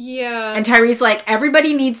 Yeah. And Tyree's like,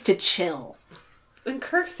 everybody needs to chill. And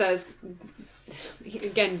Kirk says,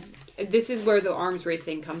 again, this is where the arms race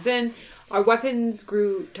thing comes in. Our weapons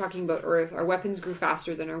grew, talking about Earth, our weapons grew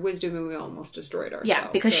faster than our wisdom, and we almost destroyed ourselves. Yeah,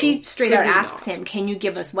 because she straight out asks him, can you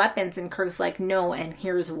give us weapons? And Kirk's like, no, and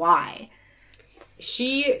here's why.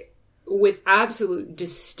 She, with absolute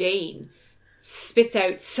disdain, spits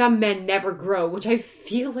out, some men never grow, which I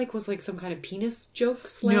feel like was like some kind of penis joke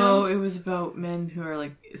slam. No, it was about men who are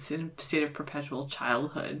like in a state of perpetual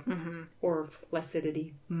childhood. Mm-hmm. Or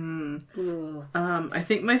flaccidity. I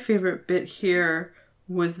think my favorite bit here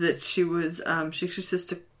was that she was, she says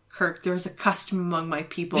to Kirk, there's a custom among my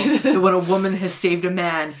people that when a woman has saved a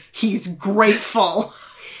man, he's grateful.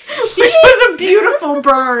 Which was a beautiful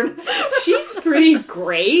burn. She's pretty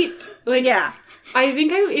great. Like, yeah. I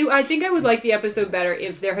think I would like the episode better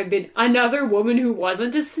if there had been another woman who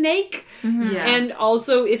wasn't a snake, and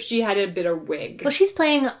also if she had a bit of wig. Well, she's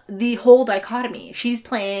playing the whole dichotomy. She's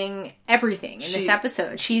playing everything in this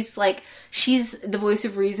episode. She's the voice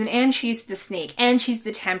of reason, and she's the snake, and she's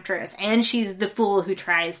the temptress, and she's the fool who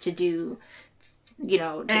tries to do,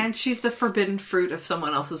 and she's the forbidden fruit of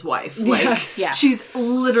someone else's wife. Yes. Yeah. She's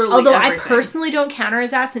literally. Although everything. I personally don't counter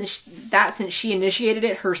as that since she initiated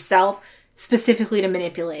it herself. Specifically to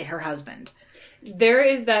manipulate her husband. There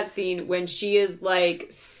is that scene when she is like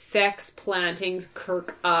sex planting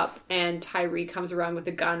Kirk up and Tyree comes around with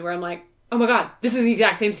a gun where I'm like, oh my god, this is the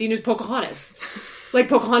exact same scene as Pocahontas. Like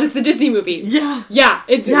Pocahontas the Disney movie. Yeah. Yeah.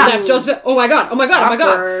 That's just, oh my god.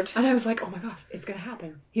 Awkward. And I was like, oh my god, it's gonna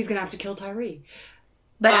happen. He's gonna have to kill Tyree.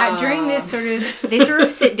 But during this they sort of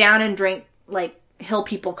sit down and drink like hill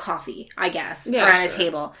people coffee, I guess, around a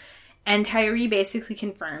table. And Tyree basically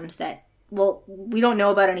confirms that, well, we don't know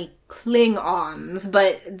about any Klingons,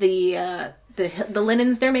 but the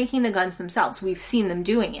Linens, they're making the guns themselves. We've seen them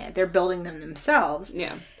doing it. They're building them themselves.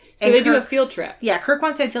 Yeah. So they do a field trip. Yeah, Kirk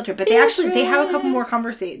wants to have a field trip, but they have a couple more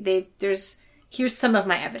conversations. Here's some of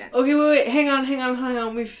my evidence. Okay, wait, hang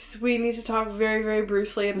on. We need to talk very, very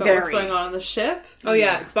briefly about what's going on the ship. Oh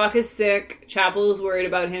yeah, Spock is sick. Chapel is worried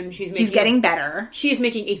about him. He's getting better. She's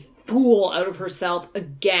making a fool out of herself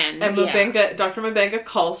again. And Dr. M'Benga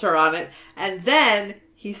calls her on it. And then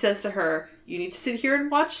he says to her, you need to sit here and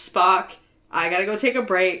watch Spock. I gotta go take a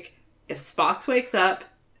break. If Spock wakes up,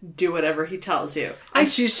 do whatever he tells you. And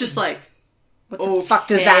she's just like, what the fuck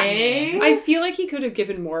does that mean? I feel like he could have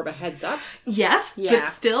given more of a heads up. Yes, but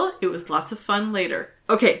still, it was lots of fun later.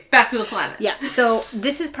 Okay, back to the planet. Yeah, so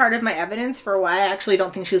this is part of my evidence for why I actually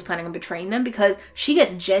don't think she was planning on betraying them, because she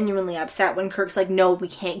gets genuinely upset when Kirk's like, no, we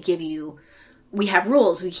can't give you... We have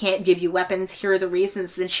rules. We can't give you weapons. Here are the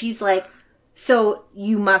reasons. And she's like, so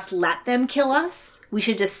you must let them kill us? We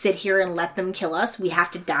should just sit here and let them kill us? We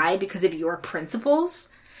have to die because of your principles?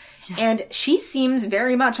 Yeah. And she seems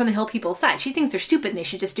very much on the Hill People's side. She thinks they're stupid and they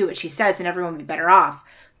should just do what she says and everyone will be better off.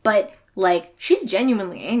 But, like, she's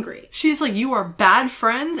genuinely angry. She's like, you are bad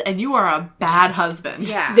friends and you are a bad husband.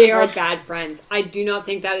 Yeah. They are bad friends. I do not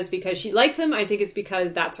think that is because she likes him. I think it's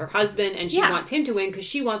because that's her husband and she wants him to win because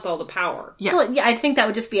she wants all the power. Yeah. Well, yeah, I think that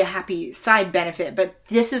would just be a happy side benefit, but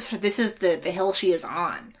this is the hill she is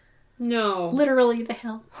on. No. Literally the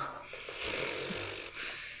hill.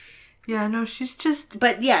 Yeah, no, she's just...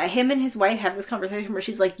 But yeah, him and his wife have this conversation where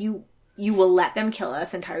she's like, you will let them kill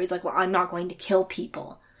us. And Tyree's like, well, I'm not going to kill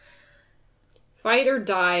people. Fight or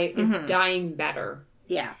die is dying better.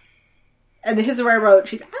 Yeah. And this is where I wrote,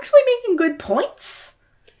 she's actually making good points.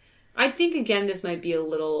 I think, again, this might be a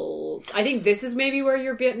little... I think this is maybe where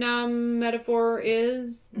your Vietnam metaphor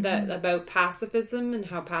is, that about pacifism and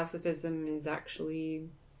how pacifism is actually...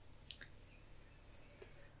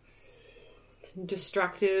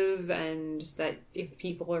 destructive, and that if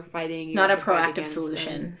people are fighting, not a proactive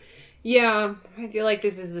solution. Them. Yeah, I feel like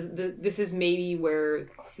this is this is maybe where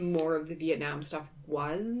more of the Vietnam stuff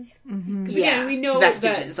was, because again, we know that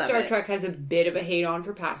Star Trek has a bit of a hate on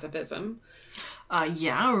for pacifism.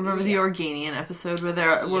 Remember the Organian episode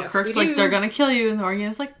where Kirk's like, they're gonna kill you, and the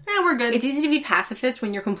Organian's like, we're good. It's easy to be pacifist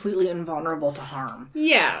when you're completely invulnerable to harm.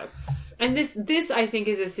 Yes, and this I think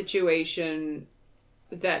is a situation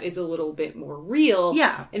that is a little bit more real.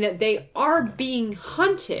 Yeah. And that they are being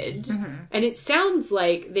hunted. And it sounds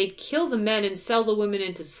like they kill the men and sell the women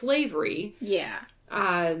into slavery. Yeah.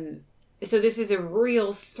 So this is a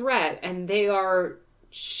real threat, and they are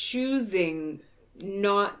choosing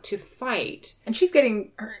not to fight. And she's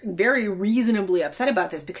getting very reasonably upset about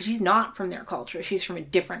this because she's not from their culture. She's from a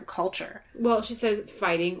different culture. Well, she says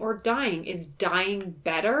fighting or dying. Is dying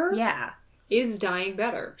better? Yeah. Is dying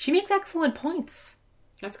better? She makes excellent points.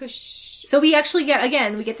 That's because... So we actually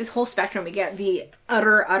get this whole spectrum. We get the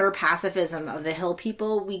utter pacifism of the Hill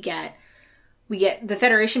people. We get the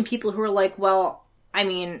Federation people who are like, well, I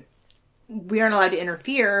mean, we aren't allowed to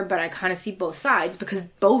interfere, but I kind of see both sides because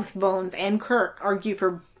both Bones and Kirk argue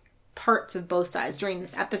for parts of both sides during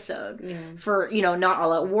this episode for, not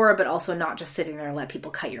all out war, but also not just sitting there and let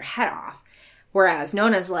people cut your head off. Whereas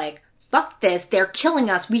Nona's like, fuck this, they're killing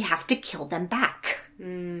us, we have to kill them back.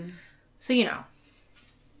 So,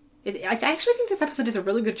 I actually think this episode does a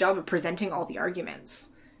really good job of presenting all the arguments,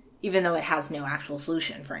 even though it has no actual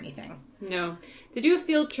solution for anything. No. They do a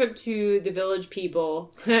field trip to the village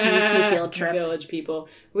people. Sneaky field trip. Village people.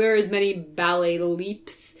 Where as many ballet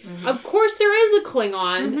leaps. Of course, there is a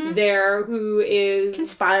Klingon there who is...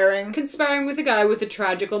 Conspiring with a guy with a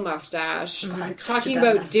tragical mustache. Talking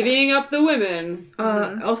about divvying up the women.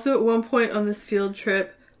 Also, at one point on this field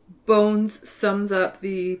trip, Bones sums up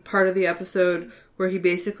the part of the episode where he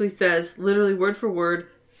basically says, literally word for word,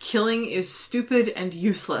 killing is stupid and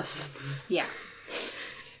useless. Yeah.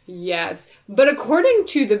 Yes. But according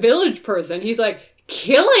to the village person, he's like,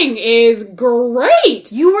 killing is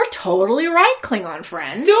great! You were totally right, Klingon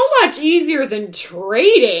friend. So much easier than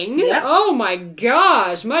trading. Yep. Oh my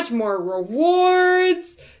gosh. Much more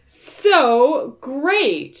rewards. So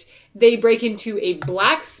great. They break into a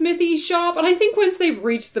blacksmithy shop, and I think once they've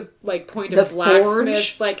reached the point of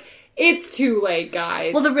blacksmiths, it's too late,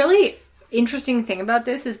 guys. Well, the really interesting thing about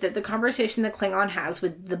this is that the conversation that Klingon has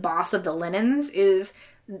with the boss of the linens is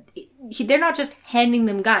they're not just handing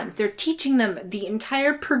them guns, they're teaching them the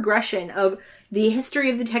entire progression of the history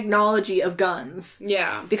of the technology of guns.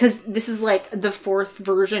 Yeah. Because this is like the fourth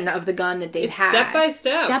version of the gun that they've had. Step by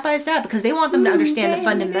step. Step by step. Because they want them to understand the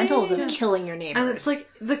fundamentals of killing your neighbors. And it's like,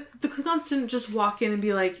 the Klingons didn't just walk in and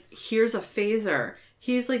be like, here's a phaser.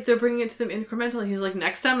 He's like, they're bringing it to them incrementally. He's like,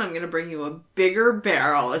 next time I'm going to bring you a bigger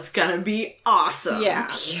barrel. It's going to be awesome. Yeah.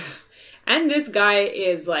 And this guy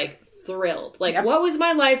is thrilled. What was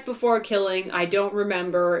my life before killing? I don't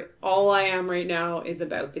remember. All I am right now is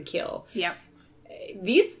about the kill. Yep.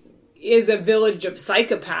 This is a village of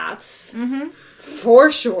psychopaths. For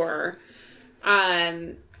sure.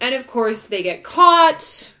 And of course they get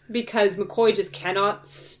caught because McCoy just cannot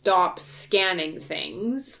stop scanning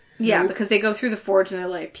things. Yeah, because they go through the forge and they're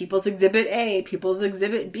like, People's Exhibit A, People's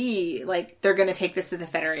Exhibit B. They're going to take this to the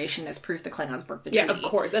Federation as proof the Klingons broke the treaty. Yeah, of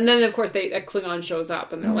course. And then, of course, a Klingon shows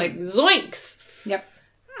up and they're like, zoinks! Yep.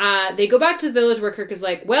 They go back to the village where Kirk is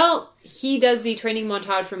like, well, he does the training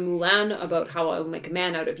montage from Mulan about how I'll make a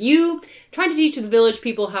man out of you, trying to teach the village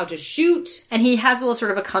people how to shoot. And he has a little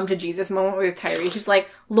sort of a come to Jesus moment with Tyree. He's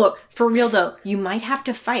like, look, for real though, you might have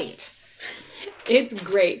to fight. It's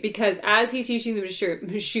great because as he's teaching them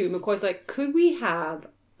to shoot, McCoy's like, could we have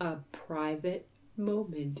a private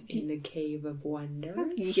moment in the Cave of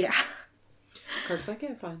Wonders? Yeah. Kirk's like,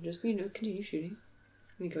 yeah, fine. Just, continue shooting.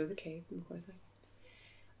 And we go to the cave. And McCoy's like,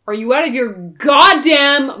 are you out of your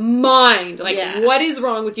goddamn mind? What is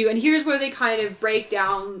wrong with you? And here's where they kind of break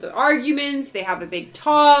down the arguments. They have a big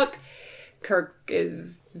talk. Kirk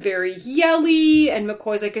is very yelly, and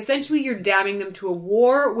McCoy's like, essentially, you're damning them to a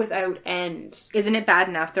war without end. Isn't it bad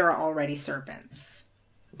enough there are already serpents?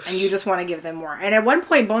 And you just want to give them more. And at one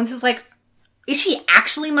point, Bones is like, is she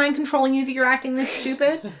actually mind controlling you that you're acting this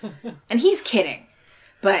stupid? And he's kidding.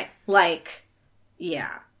 But,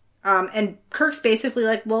 yeah. And Kirk's basically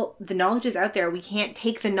like, well, the knowledge is out there. We can't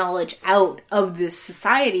take the knowledge out of this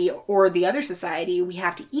society or the other society. We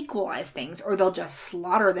have to equalize things or they'll just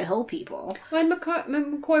slaughter the hill people. Well, and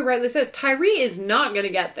McCoy rightly says, Tyree is not going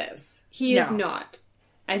to get this. He is not.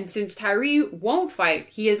 And since Tyree won't fight,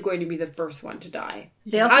 he is going to be the first one to die.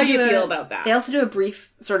 How do you feel about that? They also do a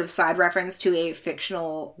brief sort of side reference to a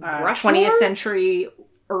fictional 20th century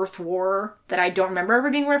Earth War that I don't remember ever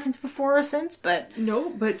being referenced before or since, but... No,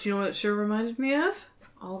 but do you know what it sure reminded me of?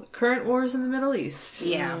 All the current wars in the Middle East.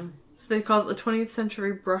 Yeah. So they call it the 20th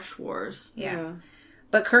century brush wars. Yeah.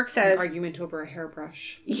 But Kirk says... An argument over a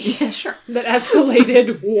hairbrush. Yeah, sure. That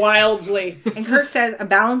escalated wildly. And Kirk says, a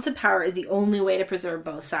balance of power is the only way to preserve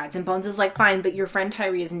both sides. And Bones is like, fine, but your friend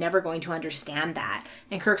Tyree is never going to understand that.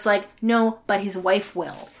 And Kirk's like, no, but his wife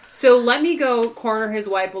will. So let me go corner his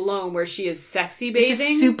wife alone where she is sexy bathing. This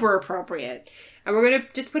is super appropriate. And we're going to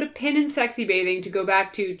just put a pin in sexy bathing to go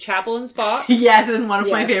back to Chapel and Spock. Yes, and one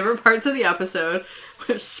of my favorite parts of the episode,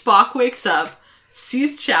 where Spock wakes up,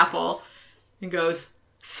 sees Chapel, and goes,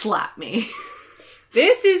 slap me.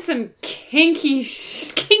 This is some kinky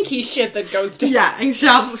shit that goes down. Yeah, and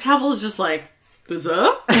Chapel is just like,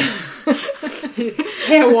 bizarre?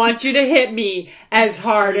 Hey, I want you to hit me as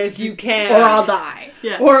hard as you can. Or I'll die.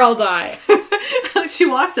 Yeah. Or I'll die. She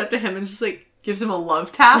walks up to him and just gives him a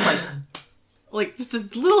love tap, like, just a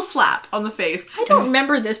little slap on the face. I don't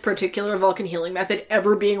remember this particular Vulcan healing method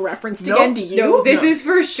ever being referenced Nope. again. Do you? No, this is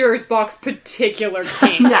for sure Spock's particular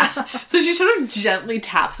king. Yeah. So she sort of gently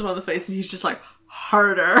taps him on the face, and he's just like,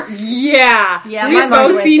 harder. Yeah. Yeah, We've my mind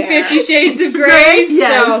both went seen there. 50 Shades of Grey,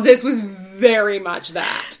 Yes. so this was very much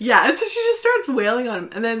that. Yeah, and so she just starts wailing on him,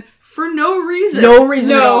 and then, for no reason. No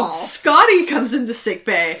reason at No. all. Scotty comes into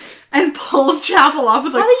sickbay and pulls Chapel off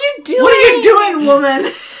with like, What are you doing? What are you doing, woman?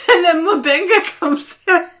 And then M'Benga comes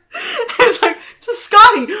in and it's like,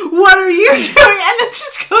 Scotty, what are you doing? And then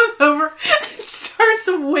just goes over and starts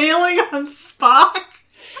wailing on Spock.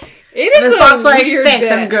 It is And Spock's a like, weird thanks,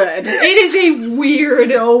 bit. I'm good. It is a weird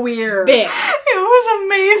So weird. bit. It was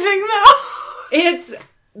amazing, though. It's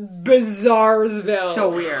Bizarresville. So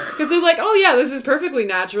weird. Because they're like, oh yeah, this is perfectly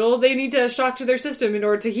natural. They need a shock to their system in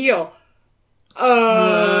order to heal.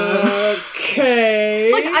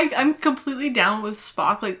 Okay. Like, I'm completely down with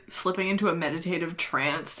Spock, like, slipping into a meditative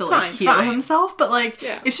trance to, like, Fine, heal fine. himself, but, like,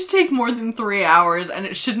 Yeah. it should take more than 3 hours, and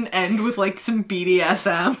it shouldn't end with, like, some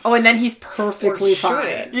BDSM. Oh, and then he's perfectly Or should fine.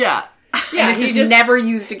 it? Yeah. Yeah, And this he is just never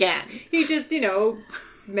used again. he just,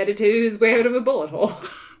 meditated his way out of a bullet hole.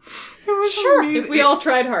 It was Sure, amazing. If we all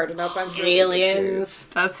tried hard enough, I'm sure. we could too. Aliens.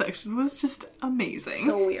 That section was just amazing.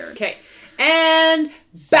 So weird. Okay. And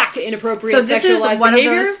back to inappropriate So this is sexualized one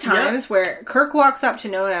behavior. of those times where Kirk walks up to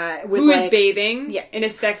Nona with Who's like bathing Yeah. in a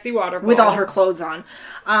sexy waterfall. with all her clothes on.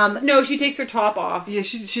 No, she takes her top off. Yeah,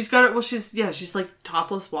 she's got it. Well, she's like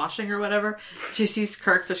topless washing or whatever. She sees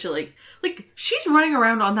Kirk, so she like she's running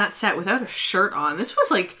around on that set without a shirt on. This was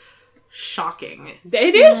like shocking.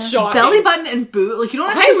 It is shocking. Belly button and boot. Like, you don't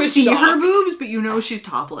I actually was see her shocked. boobs, but you know she's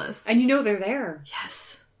topless. And they're there.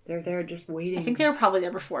 Yes, They're there just waiting. I think they were probably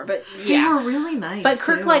there before, but they yeah. were really nice. But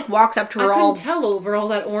Kirk too. like walks up to I her couldn't all. tell over all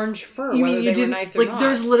that orange fur You whether mean they you were didn't nice or like? not.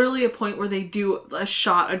 There's literally a point where they do a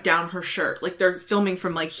shot of down her shirt. Like, they're filming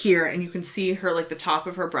from like here, and you can see her like the top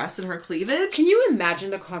of her breast and her cleavage. Can you imagine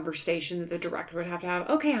the conversation that the director would have to have?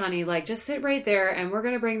 Okay, honey, like, just sit right there, and we're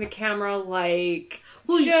gonna bring the camera, like,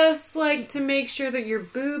 just, like, to make sure that your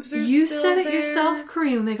boobs are You still said it there. yourself,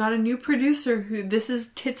 Kareem. They got a new producer who this is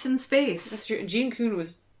tits in space. That's true. Gene Kuhn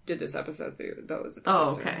did this episode, though, as a Oh,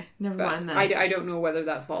 producer. okay. Never But mind then. I don't know whether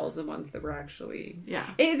that falls in ones that were actually... Yeah.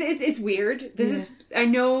 It's weird. This is... I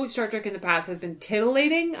know Star Trek in the past has been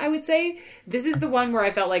titillating, I would say. This is the one where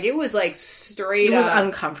I felt like it was, like, straight It was up...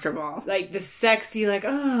 uncomfortable. like, the sexy, like,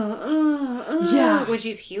 Yeah. when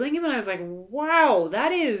she's healing him, and I was like, wow,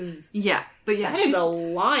 that is... Yeah, but yeah, That is a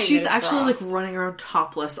line. she's that is actually crossed. like running around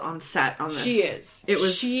topless on set on this. She is. It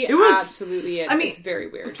was. She it was absolutely is. I mean, it's very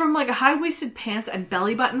weird. from like high-waisted pants and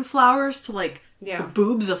belly button flowers to like Yeah. the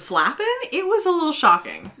boobs a flapping. It was a little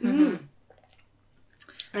shocking.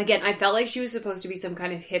 Again, I felt like she was supposed to be some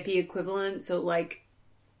kind of hippie equivalent, so like,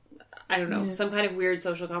 I don't know, some kind of weird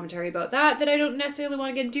social commentary about that I don't necessarily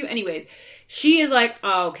want to get into. Anyways, she is like,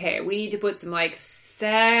 oh, okay, we need to put some like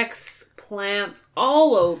sex plants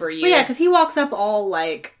all over you. Well, yeah, because he walks up all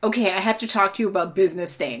like, okay, I have to talk to you about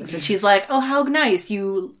business things. And she's like, oh, how nice.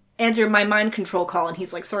 You answered my mind control call. And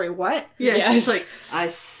he's like, sorry, what? Yeah, Yes. she's like, I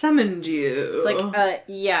summoned you. It's like,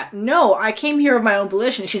 yeah, no, I came here of my own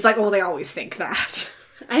volition. She's like, oh, they always think that.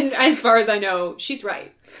 And as far as I know, she's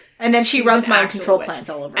right. And then she She's rubs an mind actual control witch. plants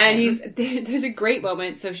all over And him. there's a great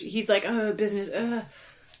moment. So he's like, oh, business,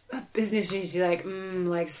 business. And she's like,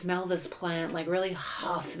 like, smell this plant, like, really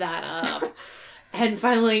huff that up. And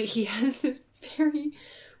finally, he has this very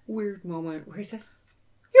weird moment where he says,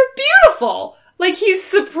 you're beautiful. Like, he's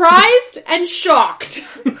surprised and shocked.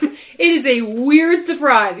 It is a weird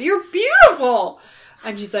surprise. You're beautiful.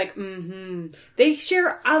 And she's like, They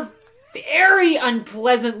share a very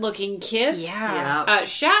unpleasant looking kiss. Yeah.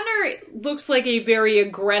 Shatner looks like a very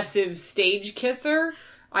aggressive stage kisser.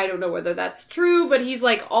 I don't know whether that's true, but he's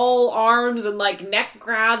like all arms and like neck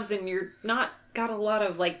grabs, and you're not got a lot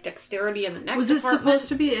of like dexterity in the neck was it department. supposed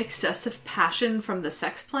to be excessive passion from the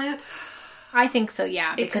sex plant? I think so,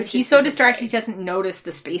 yeah. It Because could he's just so be his distracted way. he doesn't notice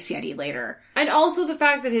the space yeti later. And also the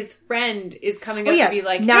fact that his friend is coming up yes, to be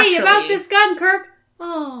like, naturally. hey, about this gun, Kirk.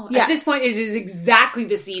 Oh, Yeah. At this point, it is exactly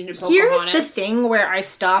the scene in Pocahontas. Here's the thing where I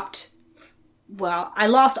stopped. Well, I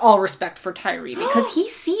lost all respect for Tyree because he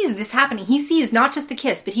sees this happening. He sees not just the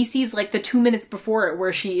kiss, but he sees like the 2 minutes before it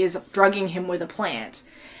where she is drugging him with a plant.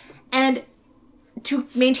 And to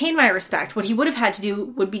maintain my respect, what he would have had to do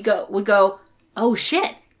would go, oh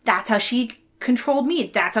shit, that's how she controlled me.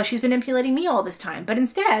 That's how she's been manipulating me all this time. But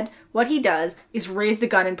instead, what he does is raise the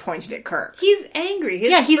gun and point it at Kirk. He's angry.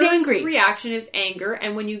 His Yeah, he's first angry. reaction is anger,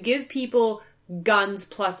 and when you give people guns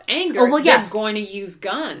plus anger, Oh, well, yes. they're going to use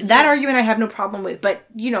guns. That argument I have no problem with, but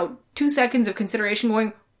 2 seconds of consideration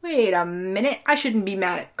going, wait a minute, I shouldn't be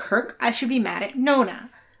mad at Kirk. I should be mad at Nona.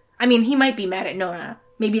 I mean, he might be mad at Nona.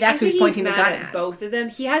 Maybe that's who he's pointing the gun at. Both of them.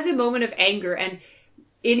 He has a moment of anger, and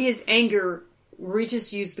in his anger,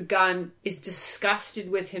 reaches to use the gun, is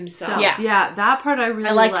disgusted with himself. Yeah, that part I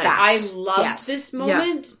really liked. That. I loved this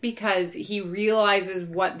moment because he realizes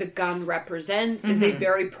what the gun represents is a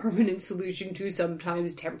very permanent solution to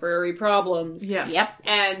sometimes temporary problems. Yeah. Yep.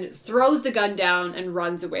 And throws the gun down and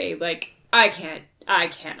runs away like, I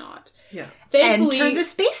cannot. Yeah. Thankfully, enter the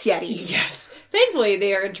Space Yeti. Yes. Thankfully,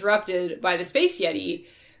 they are interrupted by the Space Yeti,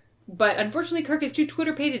 but unfortunately Kirk is too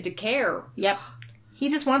Twitter-pated to care. Yep. He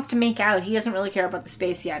just wants to make out. He doesn't really care about the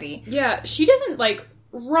Space Yeti. Yeah, she doesn't,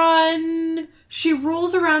 run. She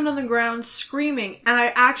rolls around on the ground screaming, and I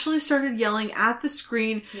actually started yelling at the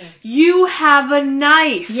screen, yes. You have a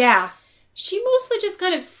knife! Yeah. She mostly just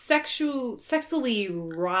kind of sexually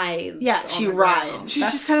writhes. Yeah, she writhes. She's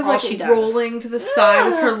just kind of rolling to the side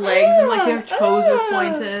with her legs and her toes are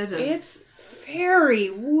pointed. And... It's very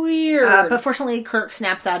weird. But fortunately, Kirk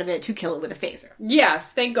snaps out of it to kill it with a phaser.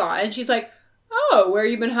 Yes, thank God. And she's like, oh, where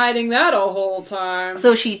you been hiding that a whole time?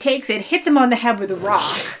 So she takes it, hits him on the head with a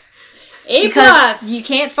rock. Because you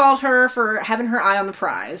can't fault her for having her eye on the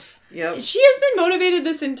prize. Yep. She has been motivated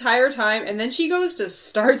this entire time, and then she goes to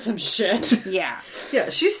start some shit. Yeah. Yeah,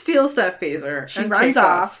 she steals that phaser. She runs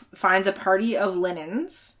off, finds a party of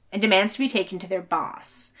linens, and demands to be taken to their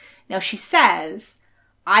boss. Now she says,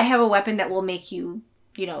 I have a weapon that will make you,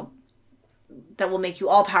 that will make you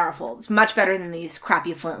all powerful. It's much better than these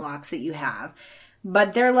crappy flintlocks that you have.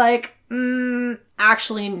 But they're like,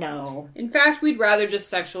 actually, no. In fact, we'd rather just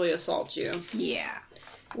sexually assault you. Yeah.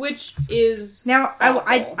 Which is now awful.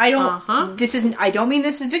 I don't this isn't I don't mean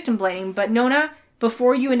this is victim blaming, but Nona,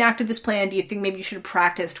 before you enacted this plan, do you think maybe you should have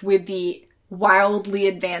practiced with the wildly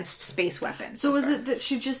advanced space weapon? So was it that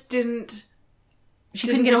she just didn't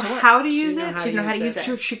couldn't get know how to use it? She didn't know how to use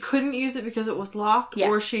it. She couldn't use it because it was locked,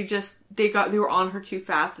 or she just they were on her too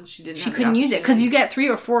fast and she didn't. She couldn't use it because you get 3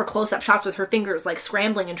 or 4 close-up shots with her fingers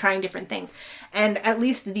scrambling and trying different things. And at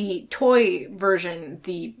least the toy version,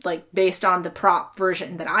 based on the prop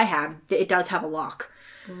version that I have, it does have a lock.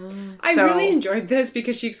 I really enjoyed this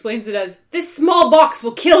because she explains it as, this small box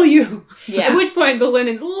will kill you. Yeah. At which point the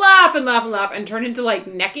linens laugh and laugh and laugh and turn into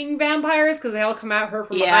necking vampires because they all come at her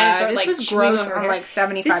from behind and start this was gross on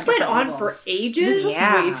 75 This went on levels. for ages. This was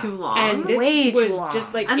way too long. And this was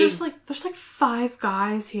just and there's 5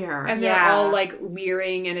 guys here. And they're all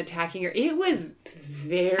leering and attacking her. It was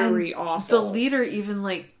very awful. The leader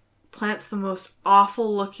even plants the most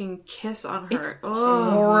awful looking kiss on her. It's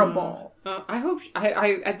horrible. I hope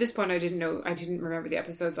I at this point I didn't remember the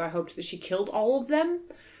episode, so I hoped that she killed all of them.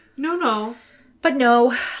 No. But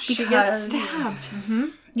no, she gets stabbed. Mm-hmm.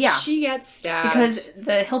 Yeah. She gets stabbed. Because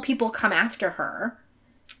the hill people come after her.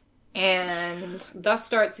 And thus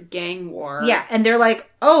starts a gang war. Yeah, and they're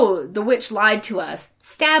like, oh, the witch lied to us.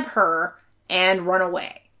 Stab her and run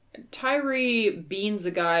away. Tyree beans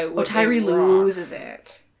a guy with Tyree loses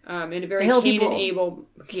it. In a very Cain and Abel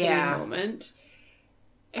moment.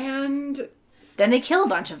 And then they kill a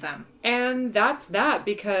bunch of them. And that's that,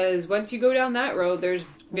 because once you go down that road, there's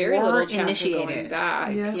very little chance of going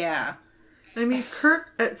back. Yeah. I mean,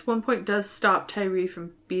 Kirk at one point does stop Tyree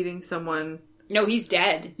from beating someone. No, he's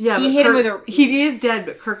dead. Yeah, he hit him with a... He is dead,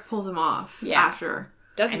 but Kirk pulls him off after.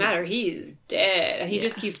 Doesn't matter. He's dead. He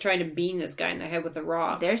just keeps trying to bean this guy in the head with a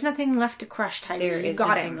rock. There's nothing left to crush Tyree. There is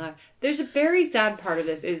nothing left. There's a very sad part of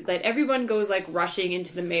this is that everyone goes rushing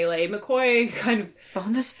into the melee. McCoy kind of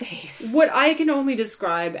bones his face. What I can only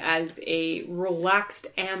describe as a relaxed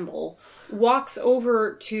amble walks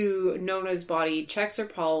over to Nona's body, checks her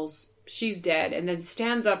pulse. She's dead, and then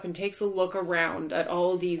stands up and takes a look around at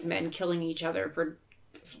all these men killing each other for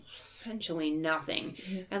essentially nothing,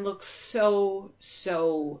 and looks so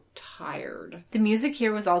tired. The music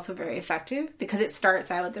here was also very effective because it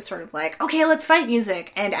starts out with this sort of okay, let's fight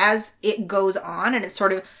music, and as it goes on and it's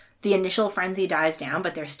sort of the initial frenzy dies down,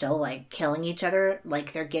 but they're still killing each other,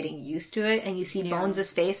 they're getting used to it, and you see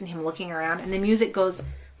Bones' face and him looking around, and the music goes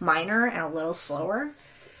minor and a little slower,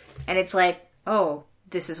 and it's oh,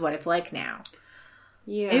 this is what it's like now.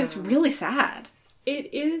 Yeah. And it was really sad.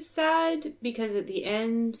 It is sad because at the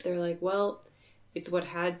end they're well, it's what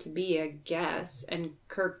had to be, I guess. And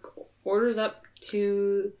Kirk orders up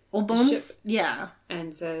to Bones, the ship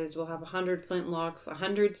and says, we'll have 100 flintlocks,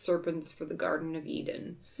 100 serpents for the Garden of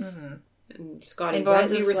Eden. Mm-hmm. And Scotty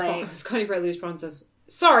Bradley responds says,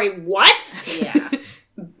 sorry, what? Yeah.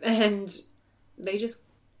 And they just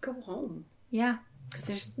go home. Yeah, because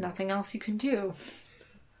there's nothing else you can do.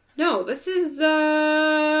 No, this is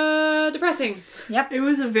depressing. Yep. It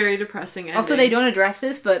was a very depressing ending. Also, they don't address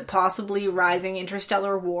this, but possibly rising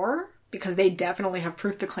interstellar war, because they definitely have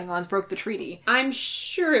proof the Klingons broke the treaty. I'm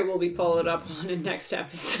sure it will be followed up on in next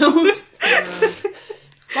episode.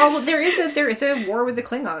 Well, there is a war with the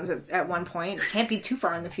Klingons at one point. It can't be too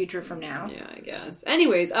far in the future from now. Yeah, I guess.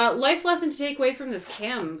 Anyways, life lesson to take away from this,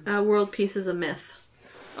 Kim. World peace is a myth.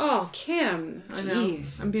 Oh, Kim. I know.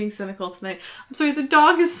 Jeez. I'm being cynical tonight. I'm sorry, the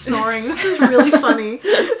dog is snoring. This is really funny.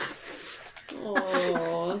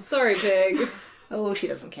 Oh, sorry, pig. Oh, she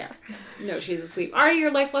doesn't care. No, she's asleep. Ari,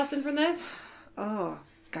 your life lesson from this? Oh,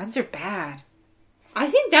 guns are bad. I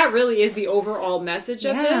think that really is the overall message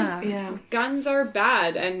of this. Yeah. Guns are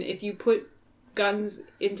bad, and if you put guns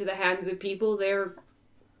into the hands of people, they're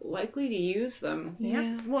likely to use them.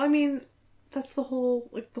 Yeah. Well, I mean, that's the whole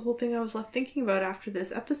thing I was left thinking about after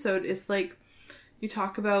this episode is, like, you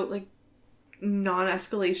talk about, like,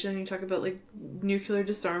 non-escalation, you talk about, like, nuclear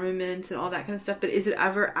disarmament and all that kind of stuff, but is it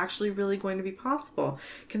ever actually really going to be possible?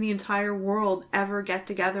 Can the entire world ever get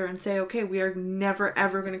together and say, okay, we are never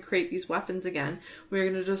ever going to create these weapons again, we're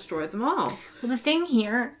going to destroy them all? Well, the thing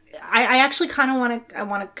here, I actually kind of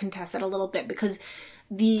want to contest that a little bit, because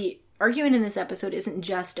the argument in this episode isn't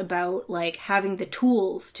just about, like, having the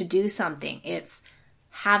tools to do something. It's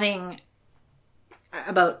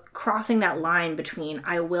about crossing that line between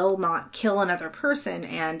I will not kill another person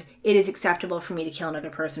and it is acceptable for me to kill another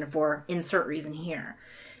person for insert reason here.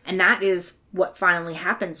 And that is what finally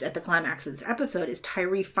happens at the climax of this episode, is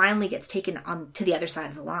Tyree finally gets taken on to the other side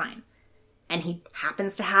of the line. And he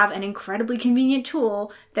happens to have an incredibly convenient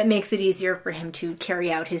tool that makes it easier for him to carry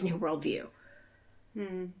out his new worldview.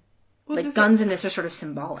 Well, like, guns in this are sort of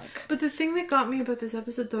symbolic. But the thing that got me about this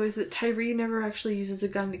episode, though, is that Tyree never actually uses a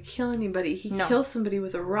gun to kill anybody. He kills somebody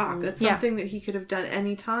with a rock. That's something that he could have done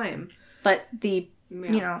any time. But you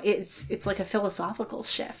know, it's like a philosophical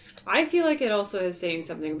shift. I feel like it also is saying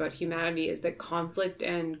something about humanity, is that conflict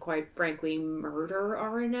and, quite frankly, murder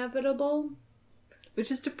are inevitable.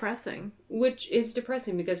 Which is depressing. Which is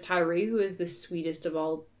depressing, because Tyree, who is the sweetest of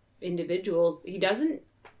all individuals, he doesn't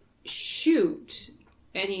shoot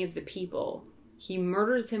any of the people. He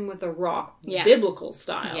murders him with a rock, biblical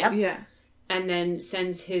style. Yep. Yeah. And then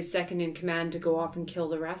sends his second in command to go off and kill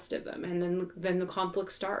the rest of them. And then the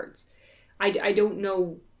conflict starts. I don't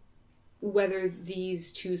know whether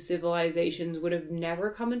these two civilizations would have never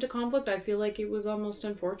come into conflict. I feel like it was almost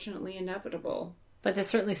unfortunately inevitable. But they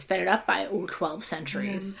certainly sped it up by 12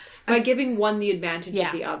 centuries. By giving one the advantage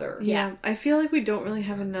of the other. Yeah. I feel like we don't really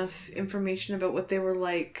have enough information about what they were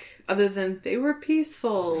like, other than they were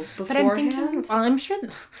peaceful beforehand.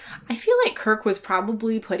 But I feel like Kirk was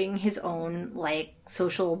probably putting his own, like,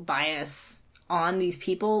 social bias on these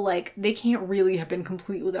people. Like, they can't really have been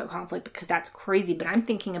complete without conflict, because that's crazy. But I'm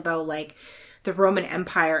thinking about, like, the Roman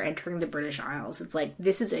Empire entering the British Isles. It's like,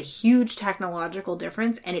 this is a huge technological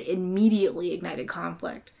difference, and it immediately ignited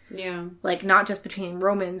conflict. Yeah. Like, not just between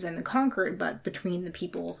Romans and the conquered, but between the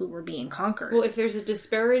people who were being conquered. Well, if there's a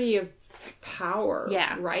disparity of power,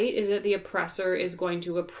 Yeah. right? Is it the oppressor is going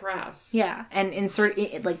to oppress? Yeah, and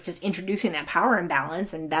just introducing that power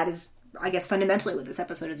imbalance, and that is, I guess, fundamentally what this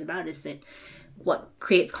episode is about, is that what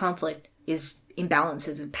creates conflict is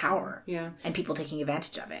imbalances of power. Yeah. And people taking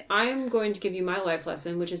advantage of it. I'm going to give you my life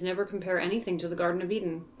lesson, which is never compare anything to the Garden of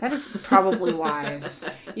Eden. That is probably wise.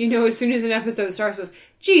 You know, as soon as an episode starts with,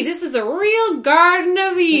 gee, this is a real Garden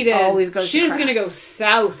of Eden, It always goes shit to is going to go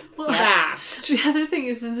south fast. The other thing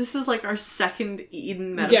is this is like our second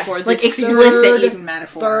Eden metaphor. Yes, Like, This explicit Eden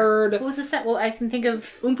metaphor. Third. What was the set? Well, I can think of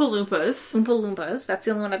Oompa Loompas. Oompa Loompas. That's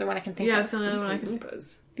the only other one I can think Yeah, of. that's the only one I can think of.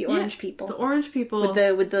 Loompas. The orange people. The orange people. With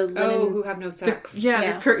the linen. Oh, who have no sex.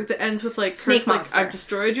 Yeah. That ends with, like, Snake Kirk's like, monster. I've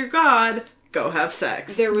destroyed your god. Go have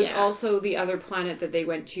sex. There was also the other planet that they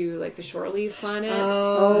went to, like the shore leave planet.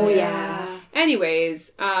 Oh, yeah.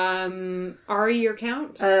 Anyways, Ari, your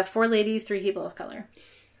count? 4 ladies, 3 people of color.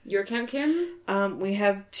 Your count, Kim? We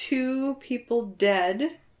have 2 people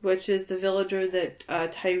dead, which is the villager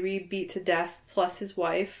that Tyree beat to death, plus his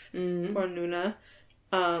wife, poor Nuna.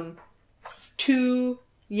 2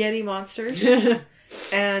 Yeti monsters,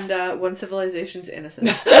 and 1 civilization's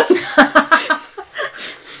innocence.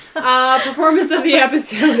 Performance of the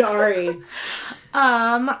episode, Ari.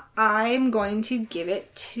 I'm going to give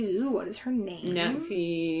it to, what is her name?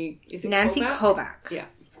 Nancy. Is it Nancy Kovac? Kovac. Yeah.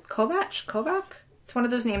 Kovac? It's one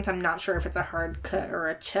of those names I'm not sure if it's a hard K or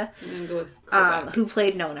a Ch. I'm gonna go with Kovac. Who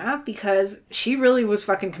played Nona, because she really was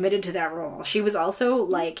fucking committed to that role. She was also,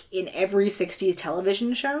 like, in every 60s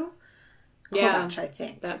television show. Kovach, I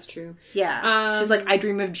think. That's true. Yeah. She was like, I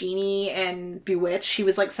Dream of Jeannie and Bewitched. She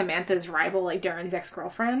was like Samantha's rival, like Darren's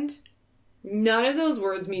ex-girlfriend. None of those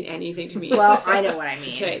words mean anything to me. Well, I know what I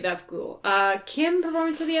mean. Okay, that's cool. Kim,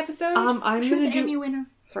 performance of the episode? She was the Emmy winner.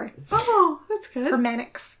 Sorry. Oh, that's good. For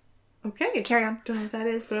Mannix. Okay. Carry on. Don't know what that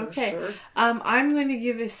is, but okay. Sure. I'm going to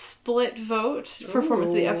give a split vote performance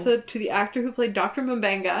of the episode to the actor who played Dr.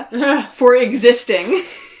 Mbenga for existing,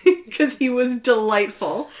 because he was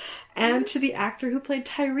delightful, and to the actor who played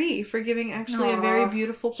Tyree for giving actually a very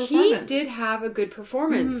beautiful performance. He did have a good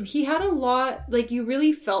performance. He had a lot, like, you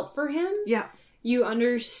really felt for him. Yeah. You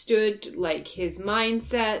understood, like, his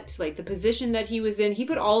mindset, like, the position that he was in. He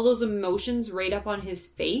put all those emotions right up on his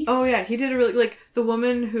face. Oh, yeah. He did a really, like, the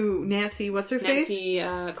woman who, Nancy, what's her face? Nancy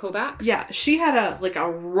Kovach. Yeah. She had a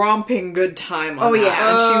romping good time on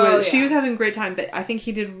that. And she was having a great time, but I think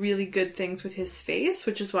he did really good things with his face,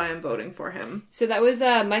 which is why I'm voting for him. So that was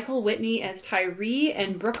Michael Whitney as Tyree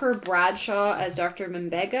and Brooker Bradshaw as Dr.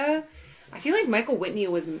 Mbenga. I feel like Michael Whitney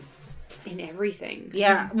was in everything.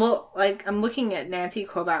 Yeah, well, like, I'm looking at Nancy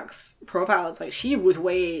Kovach's profile. It's like, she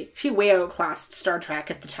way outclassed Star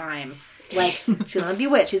Trek at the time. Like, she was on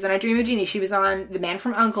Bewitched, she was on I Dream of Jeannie, she was on The Man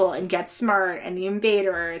from U.N.C.L.E. and Get Smart and The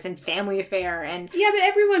Invaders and Family Affair and... Yeah, but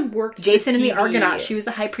everyone worked Jason and the TV Argonauts, she was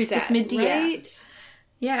the High Priestess Medea. Right?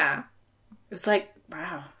 Yeah. It was like,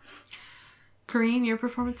 wow. Corrine, your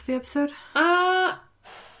performance of the episode?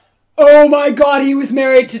 Oh my god, he was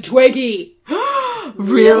married to Twiggy!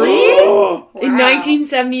 Really? Wow. In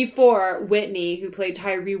 1974, Whitney, who played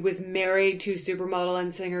Tyree, was married to supermodel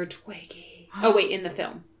and singer Twiggy. Oh wait, in the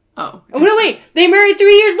film. Oh. Oh no, wait! They married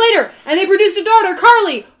 3 years later, and they produced a daughter,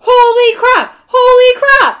 Carly! Holy crap! Holy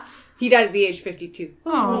crap! He died at the age of 52.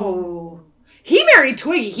 Oh. He married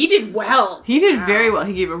Twiggy. He did well. He did very well.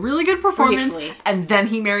 He gave a really good performance, Briefly. and then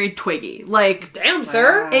he married Twiggy. Like, Damn,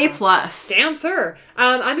 sir. A+. Damn, sir.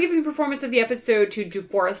 I'm giving the performance of the episode to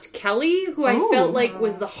DeForest Kelley, who I felt like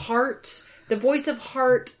was the heart, the voice of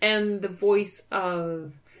heart, and the voice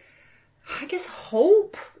of, I guess,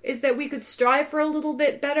 hope, is that we could strive for a little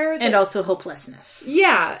bit better. And also hopelessness.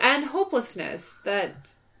 Yeah, and hopelessness.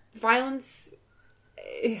 That violence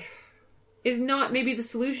is not maybe the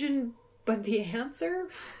solution, but the answer?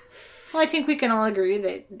 Well, I think we can all agree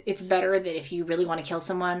that it's better that if you really want to kill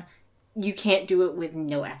someone, you can't do it with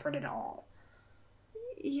no effort at all.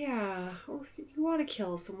 Yeah, or if you want to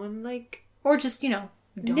kill someone, like... Or just, don't.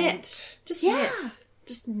 Knit. Just knit.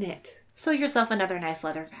 Just knit. Sew yourself another nice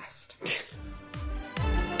leather vest.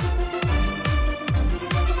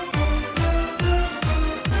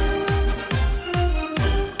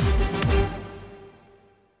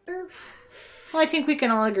 Well, I think we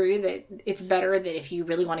can all agree that it's better that if you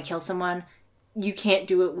really want to kill someone, you can't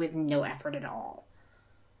do it with no effort at all.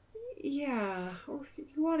 Yeah, or if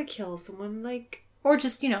you want to kill someone, like... Or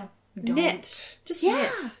just, don't. Knit. Just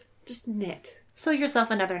knit. Just knit. Sew yourself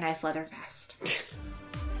another nice leather vest.